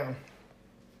back down.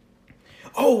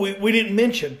 Oh, we didn't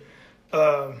mention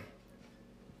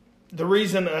the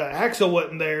reason Axel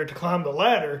wasn't there to climb the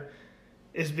ladder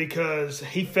is because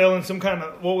he fell in some kind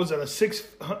of, what was it, a six...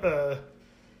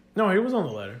 No, he was on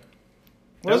the ladder.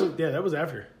 That was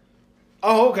after.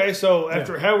 Oh, okay. So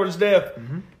after Howard's death,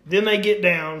 then they get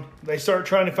down. They start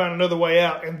trying to find another way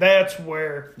out, and that's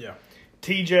where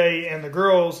TJ and the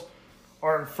girls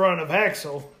are in front of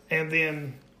Axel, and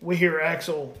then we hear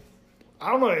Axel.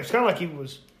 I don't know. It's kind of like he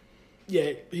was.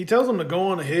 Yeah, he tells them to go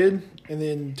on ahead, and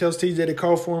then tells TJ to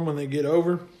call for him when they get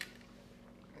over.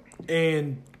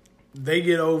 And they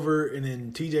get over, and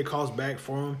then TJ calls back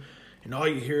for him, and all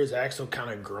you hear is Axel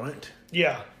kind of grunt.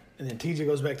 Yeah. And then TJ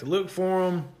goes back to look for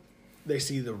him. They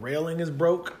see the railing is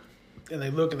broke, and they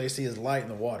look and they see his light in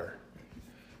the water.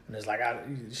 And it's like,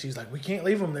 she's like, we can't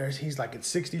leave him there. He's like, it's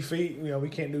 60 feet. We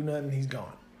can't do nothing. He's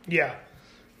gone. Yeah.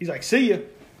 He's like, see ya.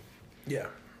 Yeah.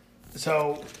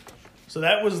 So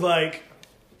that was like,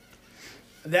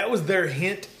 that was their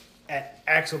hint at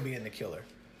Axel being the killer.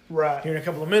 Right. Here in a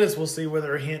couple of minutes, we'll see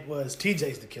whether a hint was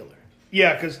TJ's the killer.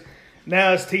 Yeah, because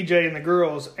now it's TJ and the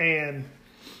girls, and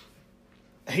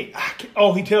he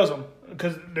tells them,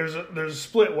 because there's a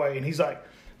split way, and he's like,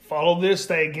 follow this,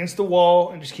 stay against the wall,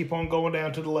 and just keep on going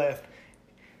down to the left.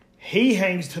 He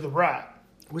hangs to the right.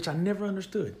 Which I never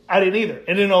understood. I didn't either.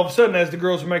 And then all of a sudden, as the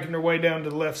girls are making their way down to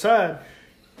the left side,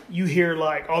 you hear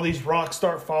like all these rocks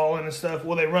start falling and stuff.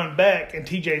 Well, they run back, and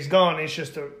TJ's gone. And it's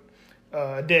just a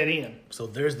dead end. So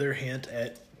there's their hint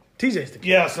at TJ's the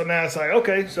killer. Yeah, so now it's like,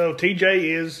 okay, so TJ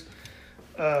is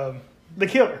the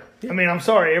killer. Yeah. I mean, I'm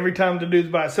sorry. Every time the dude's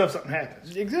by itself, something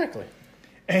happens. Exactly.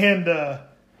 And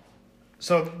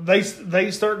so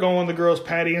they start going, the girls,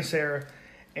 Patty and Sarah.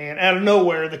 And out of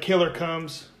nowhere, the killer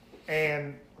comes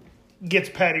and gets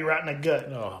Patty right in the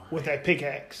gut with that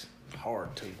pickaxe.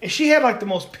 Hard, too. And she had like the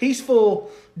most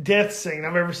peaceful death scene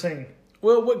I've ever seen.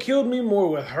 Well, what killed me more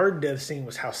with her death scene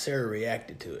was how Sarah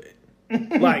reacted to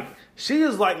it. Like, she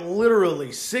is like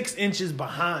literally 6 inches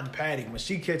behind Patty when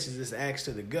she catches this axe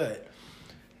to the gut.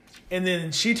 And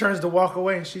then she turns to walk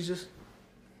away and she's just...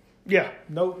 Yeah,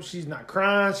 no, she's not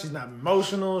crying. She's not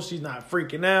emotional. She's not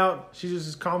freaking out. She's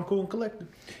just calm, cool, and collected.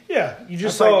 Yeah, you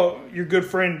just saw your good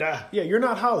friend die. Yeah, you're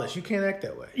not Hollis. You can't act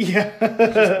that way.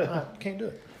 Yeah. Can't do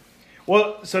it.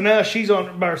 Well, so now she's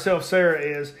on by herself, Sarah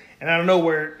is, and out of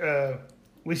nowhere,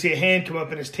 we see a hand come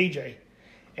up and it's TJ.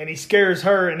 And he scares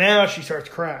her, and now she starts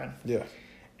crying. Yeah.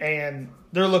 And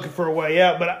they're looking for a way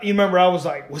out. But you remember, I was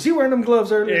like, was he wearing them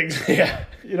gloves earlier? Yeah.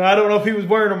 You know, I don't know if he was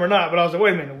wearing them or not, but I was like,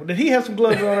 wait a minute, did he have some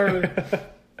gloves on earlier?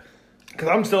 Because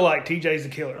I'm still like, TJ's the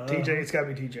killer. TJ, it's got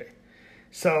to be TJ.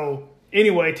 So,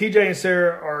 anyway, TJ and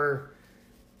Sarah are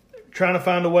trying to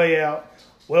find a way out.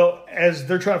 Well, as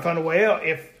they're trying to find a way out,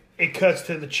 if it cuts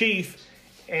to the chief,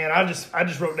 and I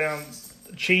just wrote down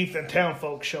the chief and town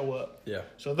folks show up. Yeah.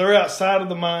 So they're outside of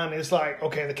the mine. It's like,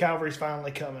 okay, the cavalry's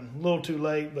finally coming. A little too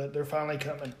late, but they're finally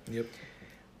coming. Yep.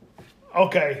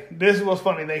 Okay, this is what's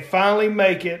funny. They finally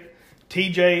make it,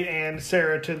 TJ and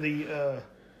Sarah, to the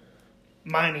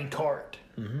mining cart.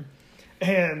 Mm-hmm.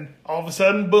 And all of a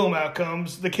sudden, boom, out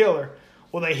comes the killer.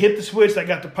 Well, they hit the switch. They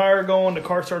got the power going. The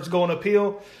cart starts going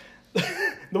uphill.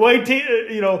 The way,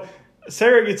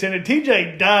 Sarah gets in it,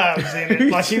 TJ dives in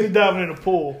it like he was diving in a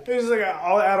pool. It's like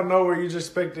all out of nowhere, you just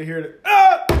expect to hear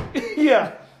it.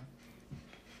 Yeah.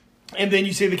 And then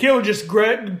you see the killer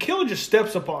just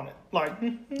steps up on it. Like,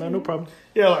 no problem.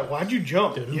 Yeah, like, why'd you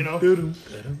jump? You know?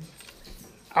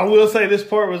 I will say this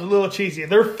part was a little cheesy.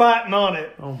 They're fighting on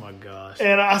it. Oh, my gosh.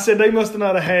 And I said they must have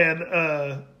not have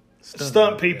had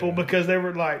stunt people because they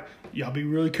were like, y'all be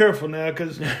really careful now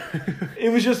because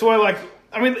it was just the way, like,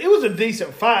 I mean, it was a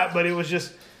decent fight, but it was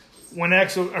just when when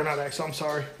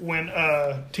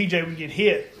TJ would get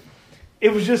hit,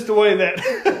 it was just the way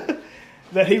that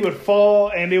that he would fall,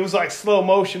 and it was like slow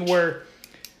motion where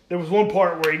there was one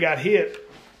part where he got hit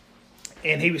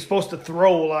and he was supposed to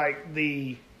throw like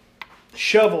the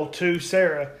shovel to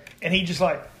Sarah, and he just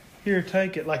like, here,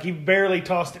 take it. Like he barely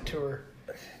tossed it to her.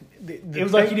 It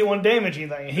was like he didn't want to damage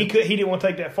anything. And he didn't want to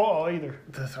take that fall either.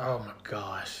 Oh my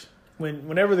gosh!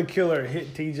 Whenever the killer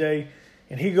hit TJ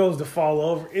and he goes to fall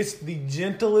over, it's the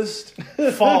gentlest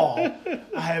fall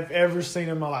I have ever seen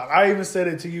in my life. I even said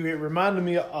it to you. It reminded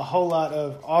me a whole lot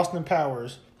of Austin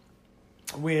Powers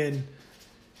when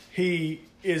he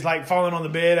is like falling on the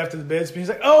bed after the bed spin. He's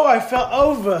like, "Oh, I fell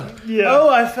over. Yeah. Oh,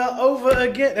 I fell over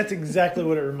again." That's exactly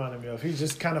what it reminded me of. He's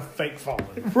just kind of fake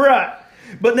falling. Right.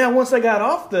 But now once they got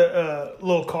off the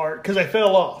little cart, because they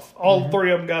fell off, all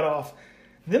three of them got off,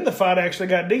 then the fight actually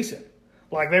got decent.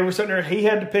 Like they were sitting there, he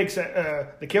had to pick,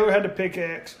 the killer had the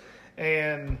pickaxe,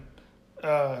 and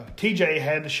TJ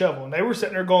had the shovel. And they were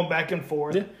sitting there going back and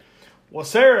forth. Yeah. Well,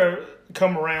 Sarah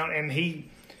come around and he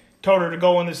told her to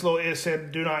go in this little, it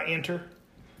said, do not enter.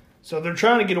 So they're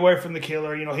trying to get away from the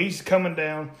killer. You know, he's coming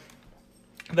down.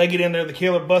 They get in there. The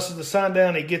killer busts the sign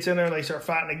down. He gets in there and they start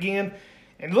fighting again.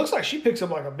 And it looks like she picks up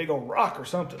like a big old rock or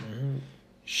something. Mm-hmm.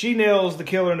 She nails the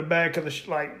killer in the back of the,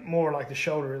 like more like the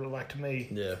shoulder, it looked like to me.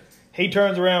 Yeah. He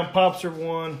turns around, pops her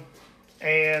one,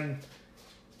 and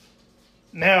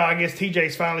now I guess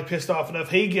TJ's finally pissed off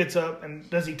enough. He gets up, and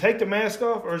does he take the mask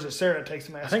off, or is it Sarah that takes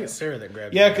the mask off? I think it's Sarah that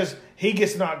grabs it. Yeah, because he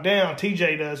gets knocked down,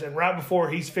 TJ does, and right before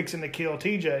he's fixing to kill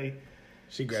TJ,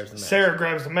 she grabs the mask. Sarah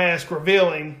grabs the mask,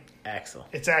 revealing Axel.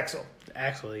 It's Axel.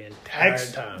 Axel the entire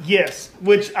time. Yes,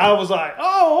 which I was like,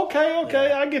 oh, okay,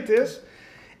 yeah. I get this.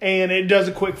 And it does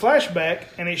a quick flashback,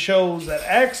 and it shows that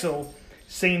Axel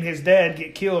seen his dad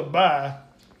get killed by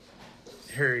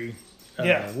Harry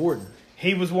Warden.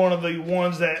 He was one of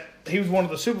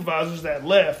the supervisors that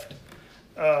left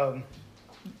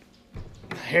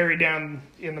Harry down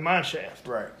in the mine shaft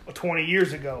 20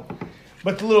 years ago.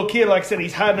 But the little kid, like I said,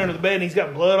 he's hiding under the bed and he's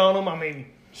got blood on him. I mean,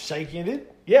 shaking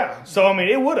it. Yeah. So, I mean,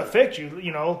 it would affect you,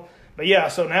 you know. But, yeah,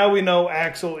 so now we know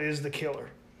Axel is the killer.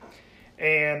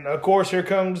 And, of course, here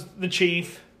comes the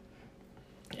chief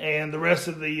and the rest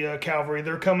of the cavalry.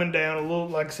 They're coming down a little,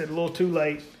 like I said, a little too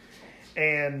late.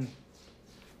 And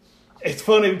it's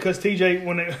funny because TJ,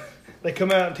 when they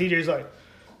come out, and TJ's like,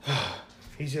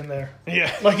 he's in there.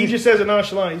 Yeah. Like, he just says it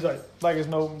nonchalant. He's like it's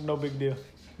no big deal.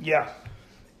 Yeah.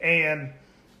 And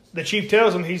the chief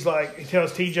tells him, he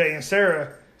tells TJ and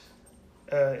Sarah,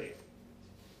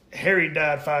 Harry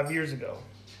died 5 years ago.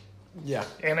 Yeah.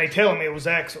 And they tell him it was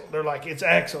Axel. They're like, it's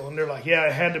Axel. And they're like, yeah,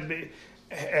 it had to be.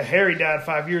 Harry died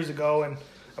 5 years ago. And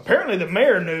apparently the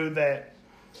mayor knew that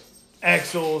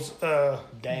Axel's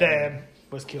dad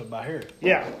was killed by Harry.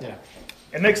 Yeah. Yeah.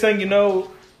 And next thing you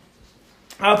know,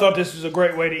 I thought this was a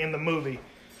great way to end the movie.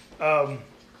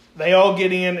 They all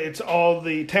get in. It's all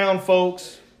the town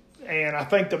folks. And I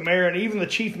think the mayor and even the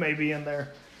chief may be in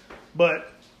there. But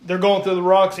they're going through the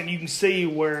rocks, and you can see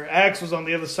where Axel's on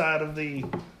the other side of the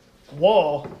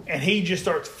wall, and he just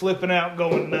starts flipping out,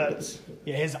 going nuts.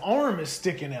 Yeah, his arm is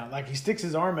sticking out. Like, he sticks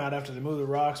his arm out after they move the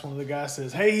rocks. One of the guys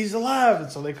says, hey, he's alive.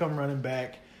 And so they come running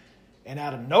back. And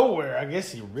out of nowhere, I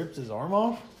guess he rips his arm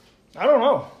off. I don't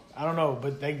know.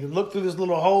 But they look through this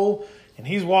little hole, and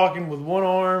he's walking with one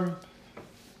arm,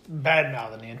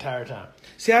 bad-mouthing the entire time.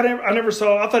 See, I never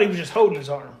saw. I thought he was just holding his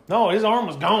arm. No, his arm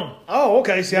was gone. Oh,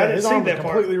 okay. See, I didn't his see arm that was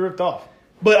part. Completely ripped off.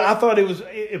 But I thought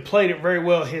it played it very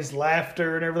well. His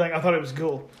laughter and everything. I thought it was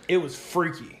cool. It was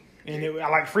freaky, and I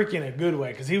like freaky in a good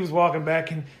way because he was walking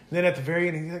back, and then at the very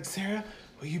end, he's like, "Sarah,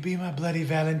 will you be my bloody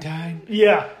Valentine?"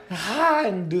 Yeah,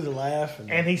 and do the laugh,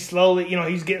 and he slowly,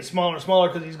 he's getting smaller and smaller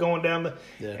because he's going down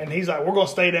and he's like, "We're gonna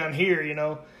stay down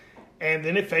here," And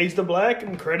then it fades to black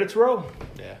and credits roll.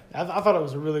 Yeah, I thought it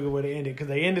was a really good way to end it because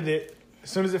they ended it as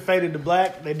soon as it faded to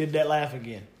black. They did that laugh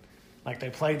again, like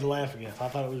they played the laugh again. So I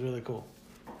thought it was really cool.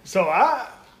 So I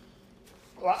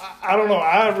don't know.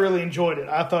 I really enjoyed it.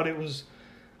 I thought it was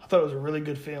a really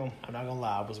good film. I'm not gonna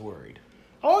lie, I was worried.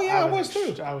 Oh yeah, I was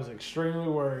too. I was extremely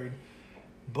worried,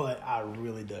 but I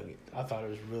really dug it. I thought it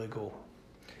was really cool.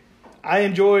 I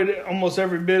enjoyed almost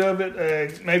every bit of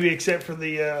it, maybe except for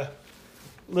the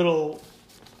little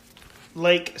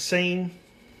lake scene.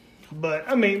 But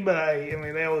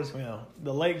they always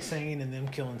the lake scene and them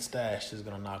killing Stash is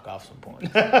gonna knock off some points.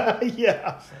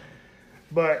 Yeah.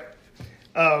 But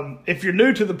if you're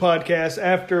new to the podcast,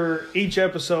 after each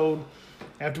episode,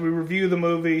 After we review the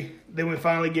movie, then we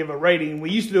finally give a rating. We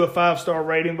used to do a 5-star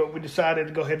rating, but we decided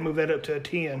to go ahead and move that up to a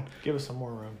 10. Give us some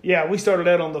more room. Yeah, we started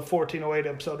that on the 1408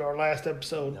 episode, our last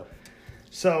episode. Yep.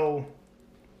 So,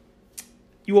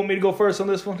 you want me to go first on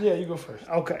this one? Yeah, you go first.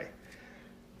 Okay.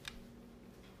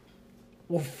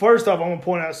 Well, first off, I'm going to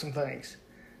point out some things.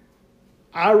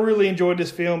 I really enjoyed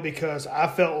this film because I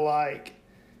felt like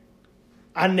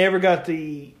I never got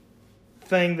the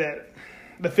feeling that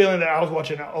I was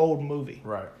watching an old movie.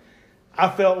 Right. I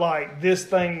felt like this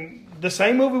thing, the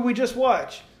same movie we just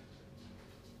watched,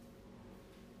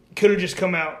 could have just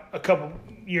come out a couple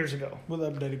years ago. With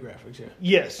updated graphics, yeah.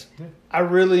 Yes. Yeah. I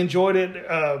really enjoyed it.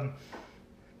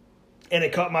 And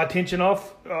it caught my attention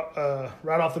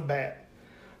right off the bat.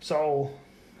 So,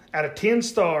 out of 10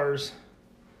 stars,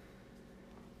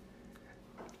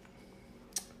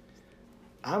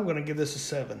 I'm going to give this a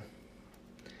 7.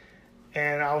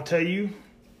 And I'll tell you,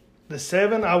 the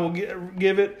 7 I will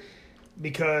give it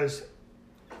because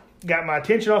got my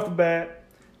attention off the bat,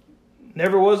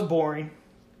 never was boring.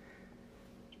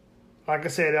 Like I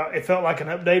said, it felt like an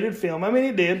updated film. I mean,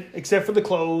 it did, except for the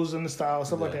clothes and the style,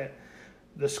 stuff like that.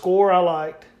 The score I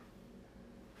liked.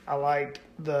 I liked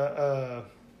the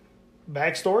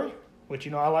backstory, which,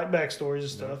 I like backstories and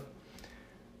stuff.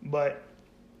 But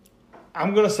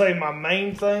I'm going to say my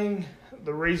main thing,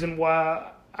 the reason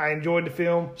why I enjoyed the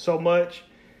film so much,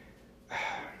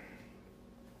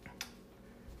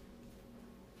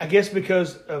 I guess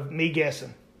because of me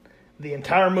guessing. The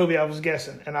entire movie I was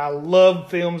guessing. And I love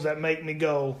films that make me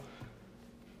go,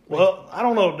 well, I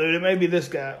don't know, dude. It may be this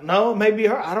guy. No, it may be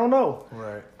her. I don't know.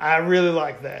 Right. I really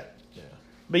like that. Yeah.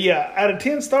 But yeah, out of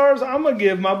 10 stars, I'm going to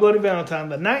give My Bloody Valentine,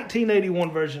 the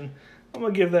 1981 version, I'm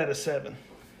going to give that a 7.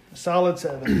 A solid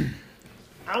 7.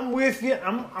 I'm with you.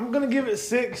 I'm going to give it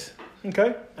 6.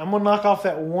 Okay. I'm going to knock off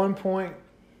that 1 point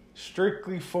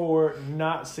strictly for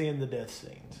not seeing the death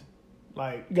scenes.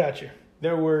 Like, Gotcha.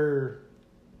 there were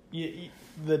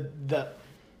the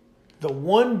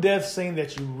one death scene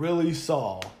that you really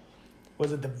saw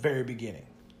was at the very beginning,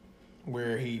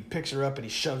 where he picks her up and he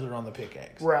shoves her on the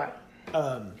pickaxe. Right.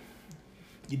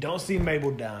 You don't see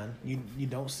Mabel dying. You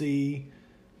don't see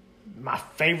my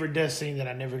favorite death scene that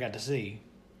I never got to see.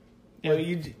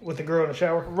 With the girl in the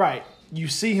shower? Right. You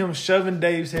see him shoving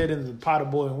Dave's head into the pot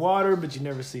of boiling water, but you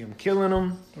never see him killing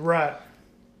him. Right.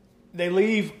 They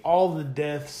leave all the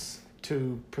deaths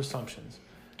to presumptions.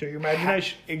 To your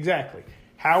imagination. Exactly.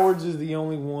 Howard's is the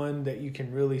only one that you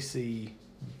can really see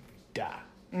die.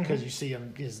 Because you see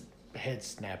him, his head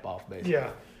snap off, basically.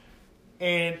 Yeah.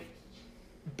 And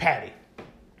Patty.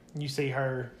 You see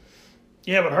her.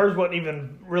 Yeah, but hers wasn't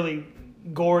even really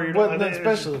gory. Wasn't nothing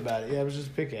special about it. Yeah, it was just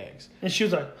a pickaxe. And she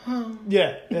was like, huh.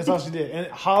 Yeah, that's all she did. And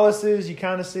Hollis's you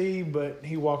kind of see, but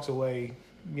he walks away,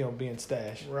 being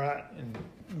stashed. Right. And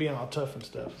being all tough and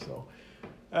stuff. So,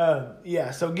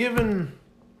 so given,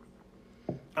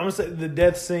 I'm going to say the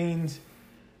death scenes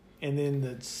and then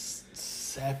the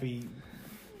sappy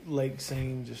lake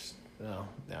scene, just, no,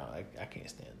 I can't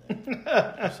stand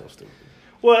that. I'm so stupid.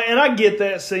 Well, and I get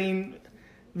that scene.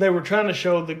 They were trying to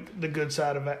show the good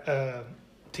side of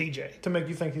TJ. To make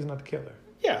you think he's not the killer.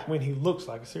 Yeah. When he looks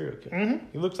like a serial killer. Mm-hmm.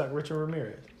 He looks like Richard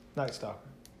Ramirez, Night Stalker.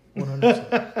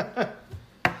 100%.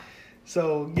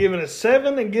 So giving it a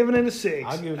 7 and giving it a 6.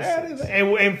 I'll give it a 6.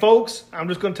 And folks, I'm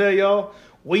just going to tell y'all,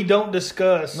 we don't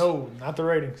discuss No, not the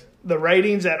ratings. the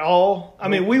ratings at all. I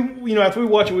mean, we after we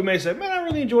watch it, we may say, man, I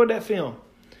really enjoyed that film.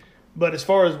 But as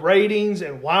far as ratings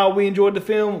and why we enjoyed the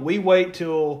film, we wait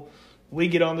till we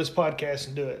get on this podcast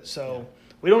and do it. So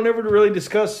we don't ever really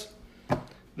discuss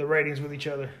the ratings with each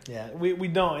other. Yeah, we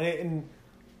don't.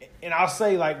 And I'll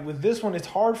say, like, with this one, it's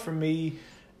hard for me.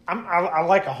 I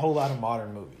like a whole lot of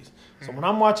modern movies. So when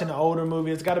I'm watching an older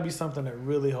movie, it's got to be something that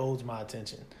really holds my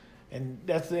attention. And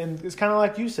it's kind of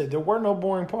like you said, there were no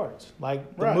boring parts.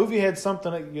 Like, the movie had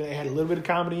something, it had a little bit of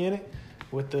comedy in it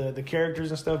with the characters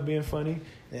and stuff being funny.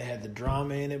 It had the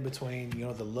drama in it between,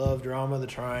 the love drama, the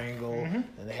triangle, and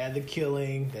they had the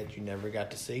killing that you never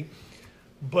got to see.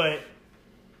 But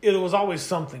it was always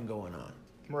something going on.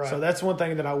 Right. So that's one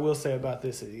thing that I will say about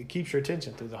this. It keeps your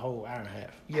attention through the whole hour and a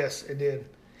half. Yes, it did.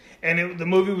 And the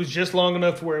movie was just long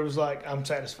enough to where it was like, I'm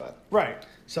satisfied. Right.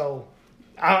 So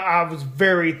I was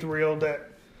very thrilled that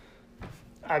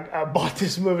I bought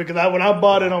this movie because when I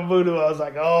bought it on Vudu, I was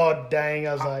like, oh, dang.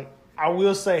 I was like. I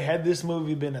will say, had this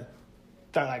movie been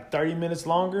like 30 minutes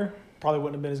longer, probably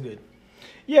wouldn't have been as good.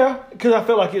 Yeah, because I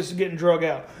felt like it was getting drug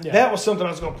out. Yeah. That was something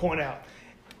I was going to point out.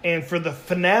 And for the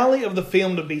finale of the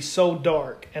film to be so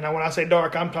dark, and when I say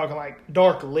dark, I'm talking like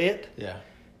dark lit. Yeah.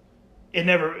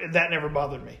 That never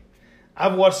bothered me.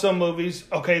 I've watched some movies.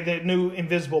 Okay, the new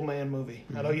Invisible Man movie.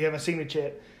 I know you haven't seen it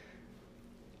yet.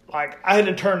 Like, I had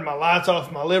to turn my lights off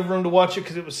in my living room to watch it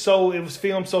because it was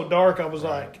filmed so dark. I was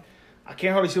like, I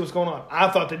can't hardly see what's going on. I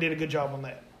thought they did a good job on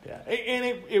that. Yeah,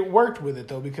 and it worked with it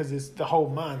though because it's the whole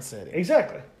mindset.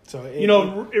 Exactly. So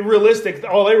realistic.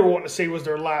 All they were wanting to see was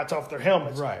their lights off their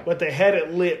helmets. Right. But they had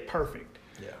it lit perfect.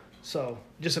 Yeah. So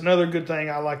just another good thing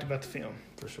I liked about the film.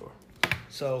 For sure.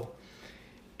 So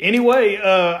anyway,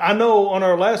 I know on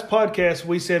our last podcast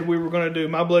we said we were going to do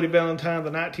My Bloody Valentine,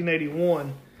 the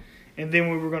 1981, and then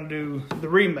we were going to do the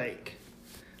remake.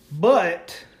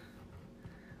 But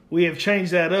we have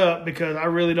changed that up because I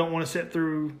really don't want to sit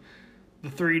through the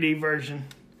 3D version.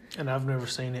 And I've never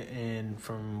seen it, and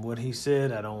from what he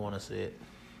said, I don't want to see it.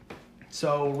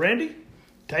 So, Randy,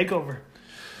 take over.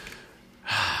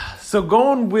 So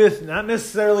going with, not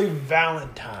necessarily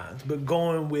Valentine's, but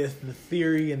going with the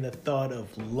theory and the thought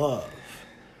of love.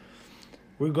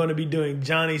 We're going to be doing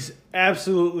Johnny's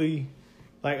absolutely,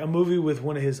 like a movie with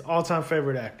one of his all-time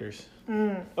favorite actors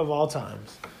of all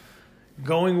times.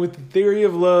 Going with the theory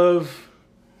of love,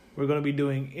 we're going to be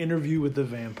doing Interview with the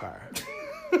Vampire.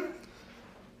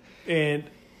 And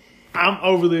I'm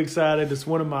overly excited. It's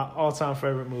one of my all-time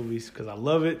favorite movies because I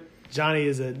love it. Johnny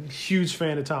is a huge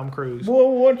fan of Tom Cruise. Boy,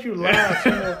 won't you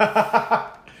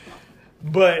lie?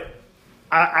 But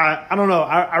I don't know.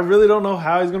 I really don't know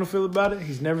how he's going to feel about it.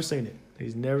 He's never seen it.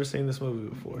 He's never seen this movie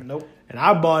before. Nope. And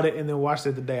I bought it and then watched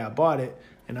it the day I bought it,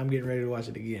 and I'm getting ready to watch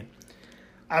it again.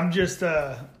 I'm just...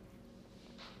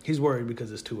 He's worried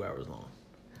because it's 2 hours long.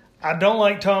 I don't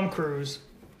like Tom Cruise.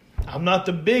 I'm not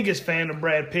the biggest fan of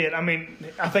Brad Pitt. I mean,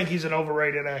 I think he's an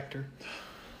overrated actor.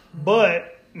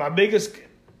 But my biggest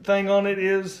thing on it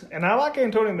is, and I like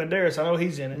Antonio Banderas. I know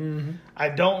he's in it. Mm-hmm. I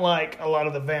don't like a lot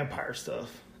of the vampire stuff.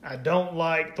 I don't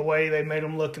like the way they made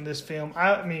him look in this film.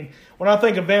 I mean, when I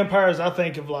think of vampires, I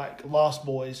think of like Lost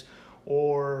Boys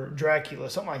or Dracula,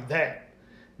 something like that.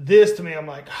 This, to me, I'm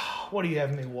like, oh, what are you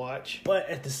having me watch? But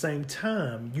at the same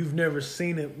time, you've never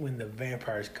seen it when the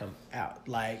vampires come out.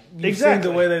 Like, you've exactly.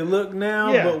 seen the way they look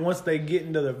now, yeah. But once they get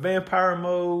into the vampire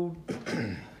mode,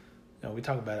 we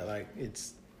talk about it like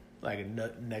it's like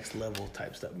a next level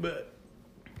type stuff. But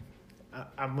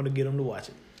I'm going to get them to watch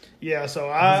it. Yeah, so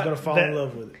I'm going to fall in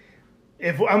love with it.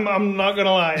 If I'm not going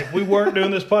to lie, if we weren't doing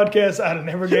this podcast, I'd have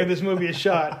never gave this movie a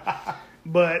shot.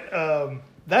 But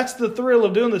that's the thrill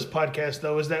of doing this podcast,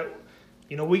 though, is that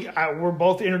we're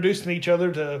both introducing each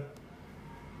other to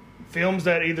films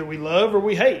that either we love or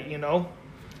we hate.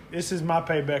 This is my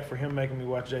payback for him making me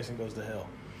watch Jason Goes to Hell.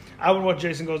 I would watch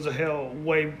Jason Goes to Hell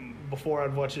way before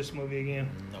I'd watch this movie again.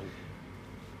 Nope.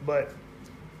 But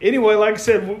anyway, like I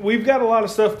said, we've got a lot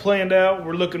of stuff planned out.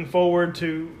 We're looking forward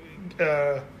to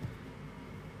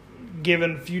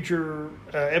giving future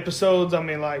episodes. I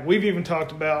mean, like we've even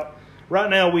talked about. Right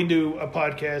now, we do a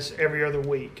podcast every other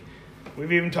week.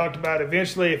 We've even talked about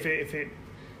eventually if it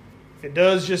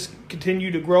does just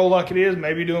continue to grow like it is,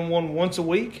 maybe doing one once a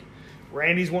week.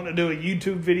 Randy's wanting to do a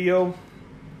YouTube video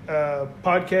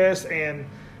podcast, and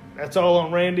that's all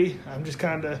on Randy. I'm just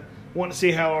kind of wanting to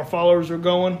see how our followers are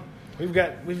going. We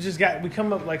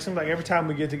come up like something like every time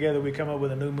we get together, we come up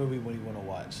with a new movie we want to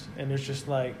watch, and it's just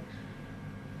like.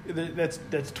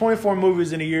 That's 24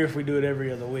 movies in a year if we do it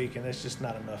every other week, and that's just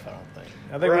not enough, I don't think.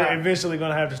 I think we're eventually going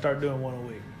to have to start doing one a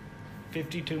week.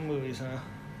 52 movies, huh?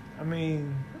 I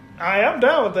mean... I am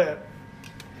down with that.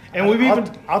 And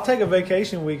I'll take a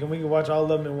vacation week, and we can watch all of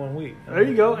them in 1 week. There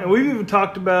you go. And we've even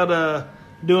talked about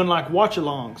doing, like,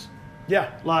 watch-alongs. Yeah.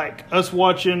 Like, us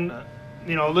watching,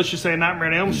 let's just say Nightmare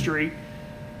on Elm Street,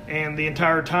 and the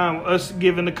entire time, us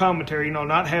giving the commentary,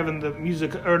 not having the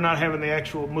music or not having the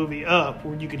actual movie up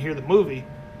where you can hear the movie,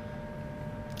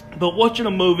 but watching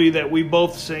a movie that we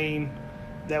both seen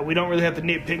that we don't really have to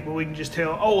nitpick, but we can just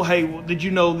tell, oh, hey, well, did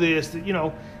you know this?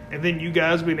 And then you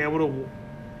guys being able to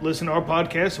listen to our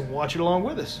podcast and watch it along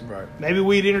with us. Right. Maybe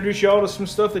we'd introduce y'all to some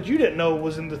stuff that you didn't know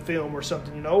was in the film or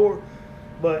something,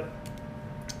 But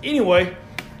anyway,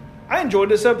 I enjoyed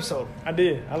this episode. I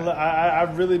did. I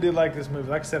really did like this movie.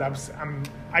 Like I said,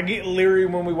 I get leery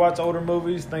when we watch older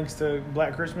movies thanks to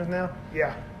Black Christmas now.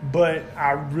 Yeah. But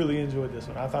I really enjoyed this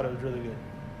one. I thought it was really good.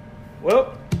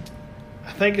 Well,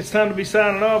 I think it's time to be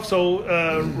signing off. So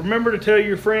remember to tell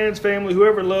your friends, family,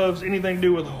 whoever loves anything to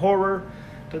do with horror,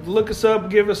 to look us up,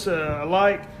 give us a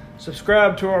like,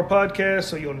 subscribe to our podcast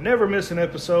so you'll never miss an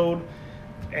episode.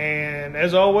 And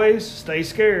as always, stay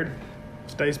scared.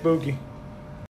 Stay spooky.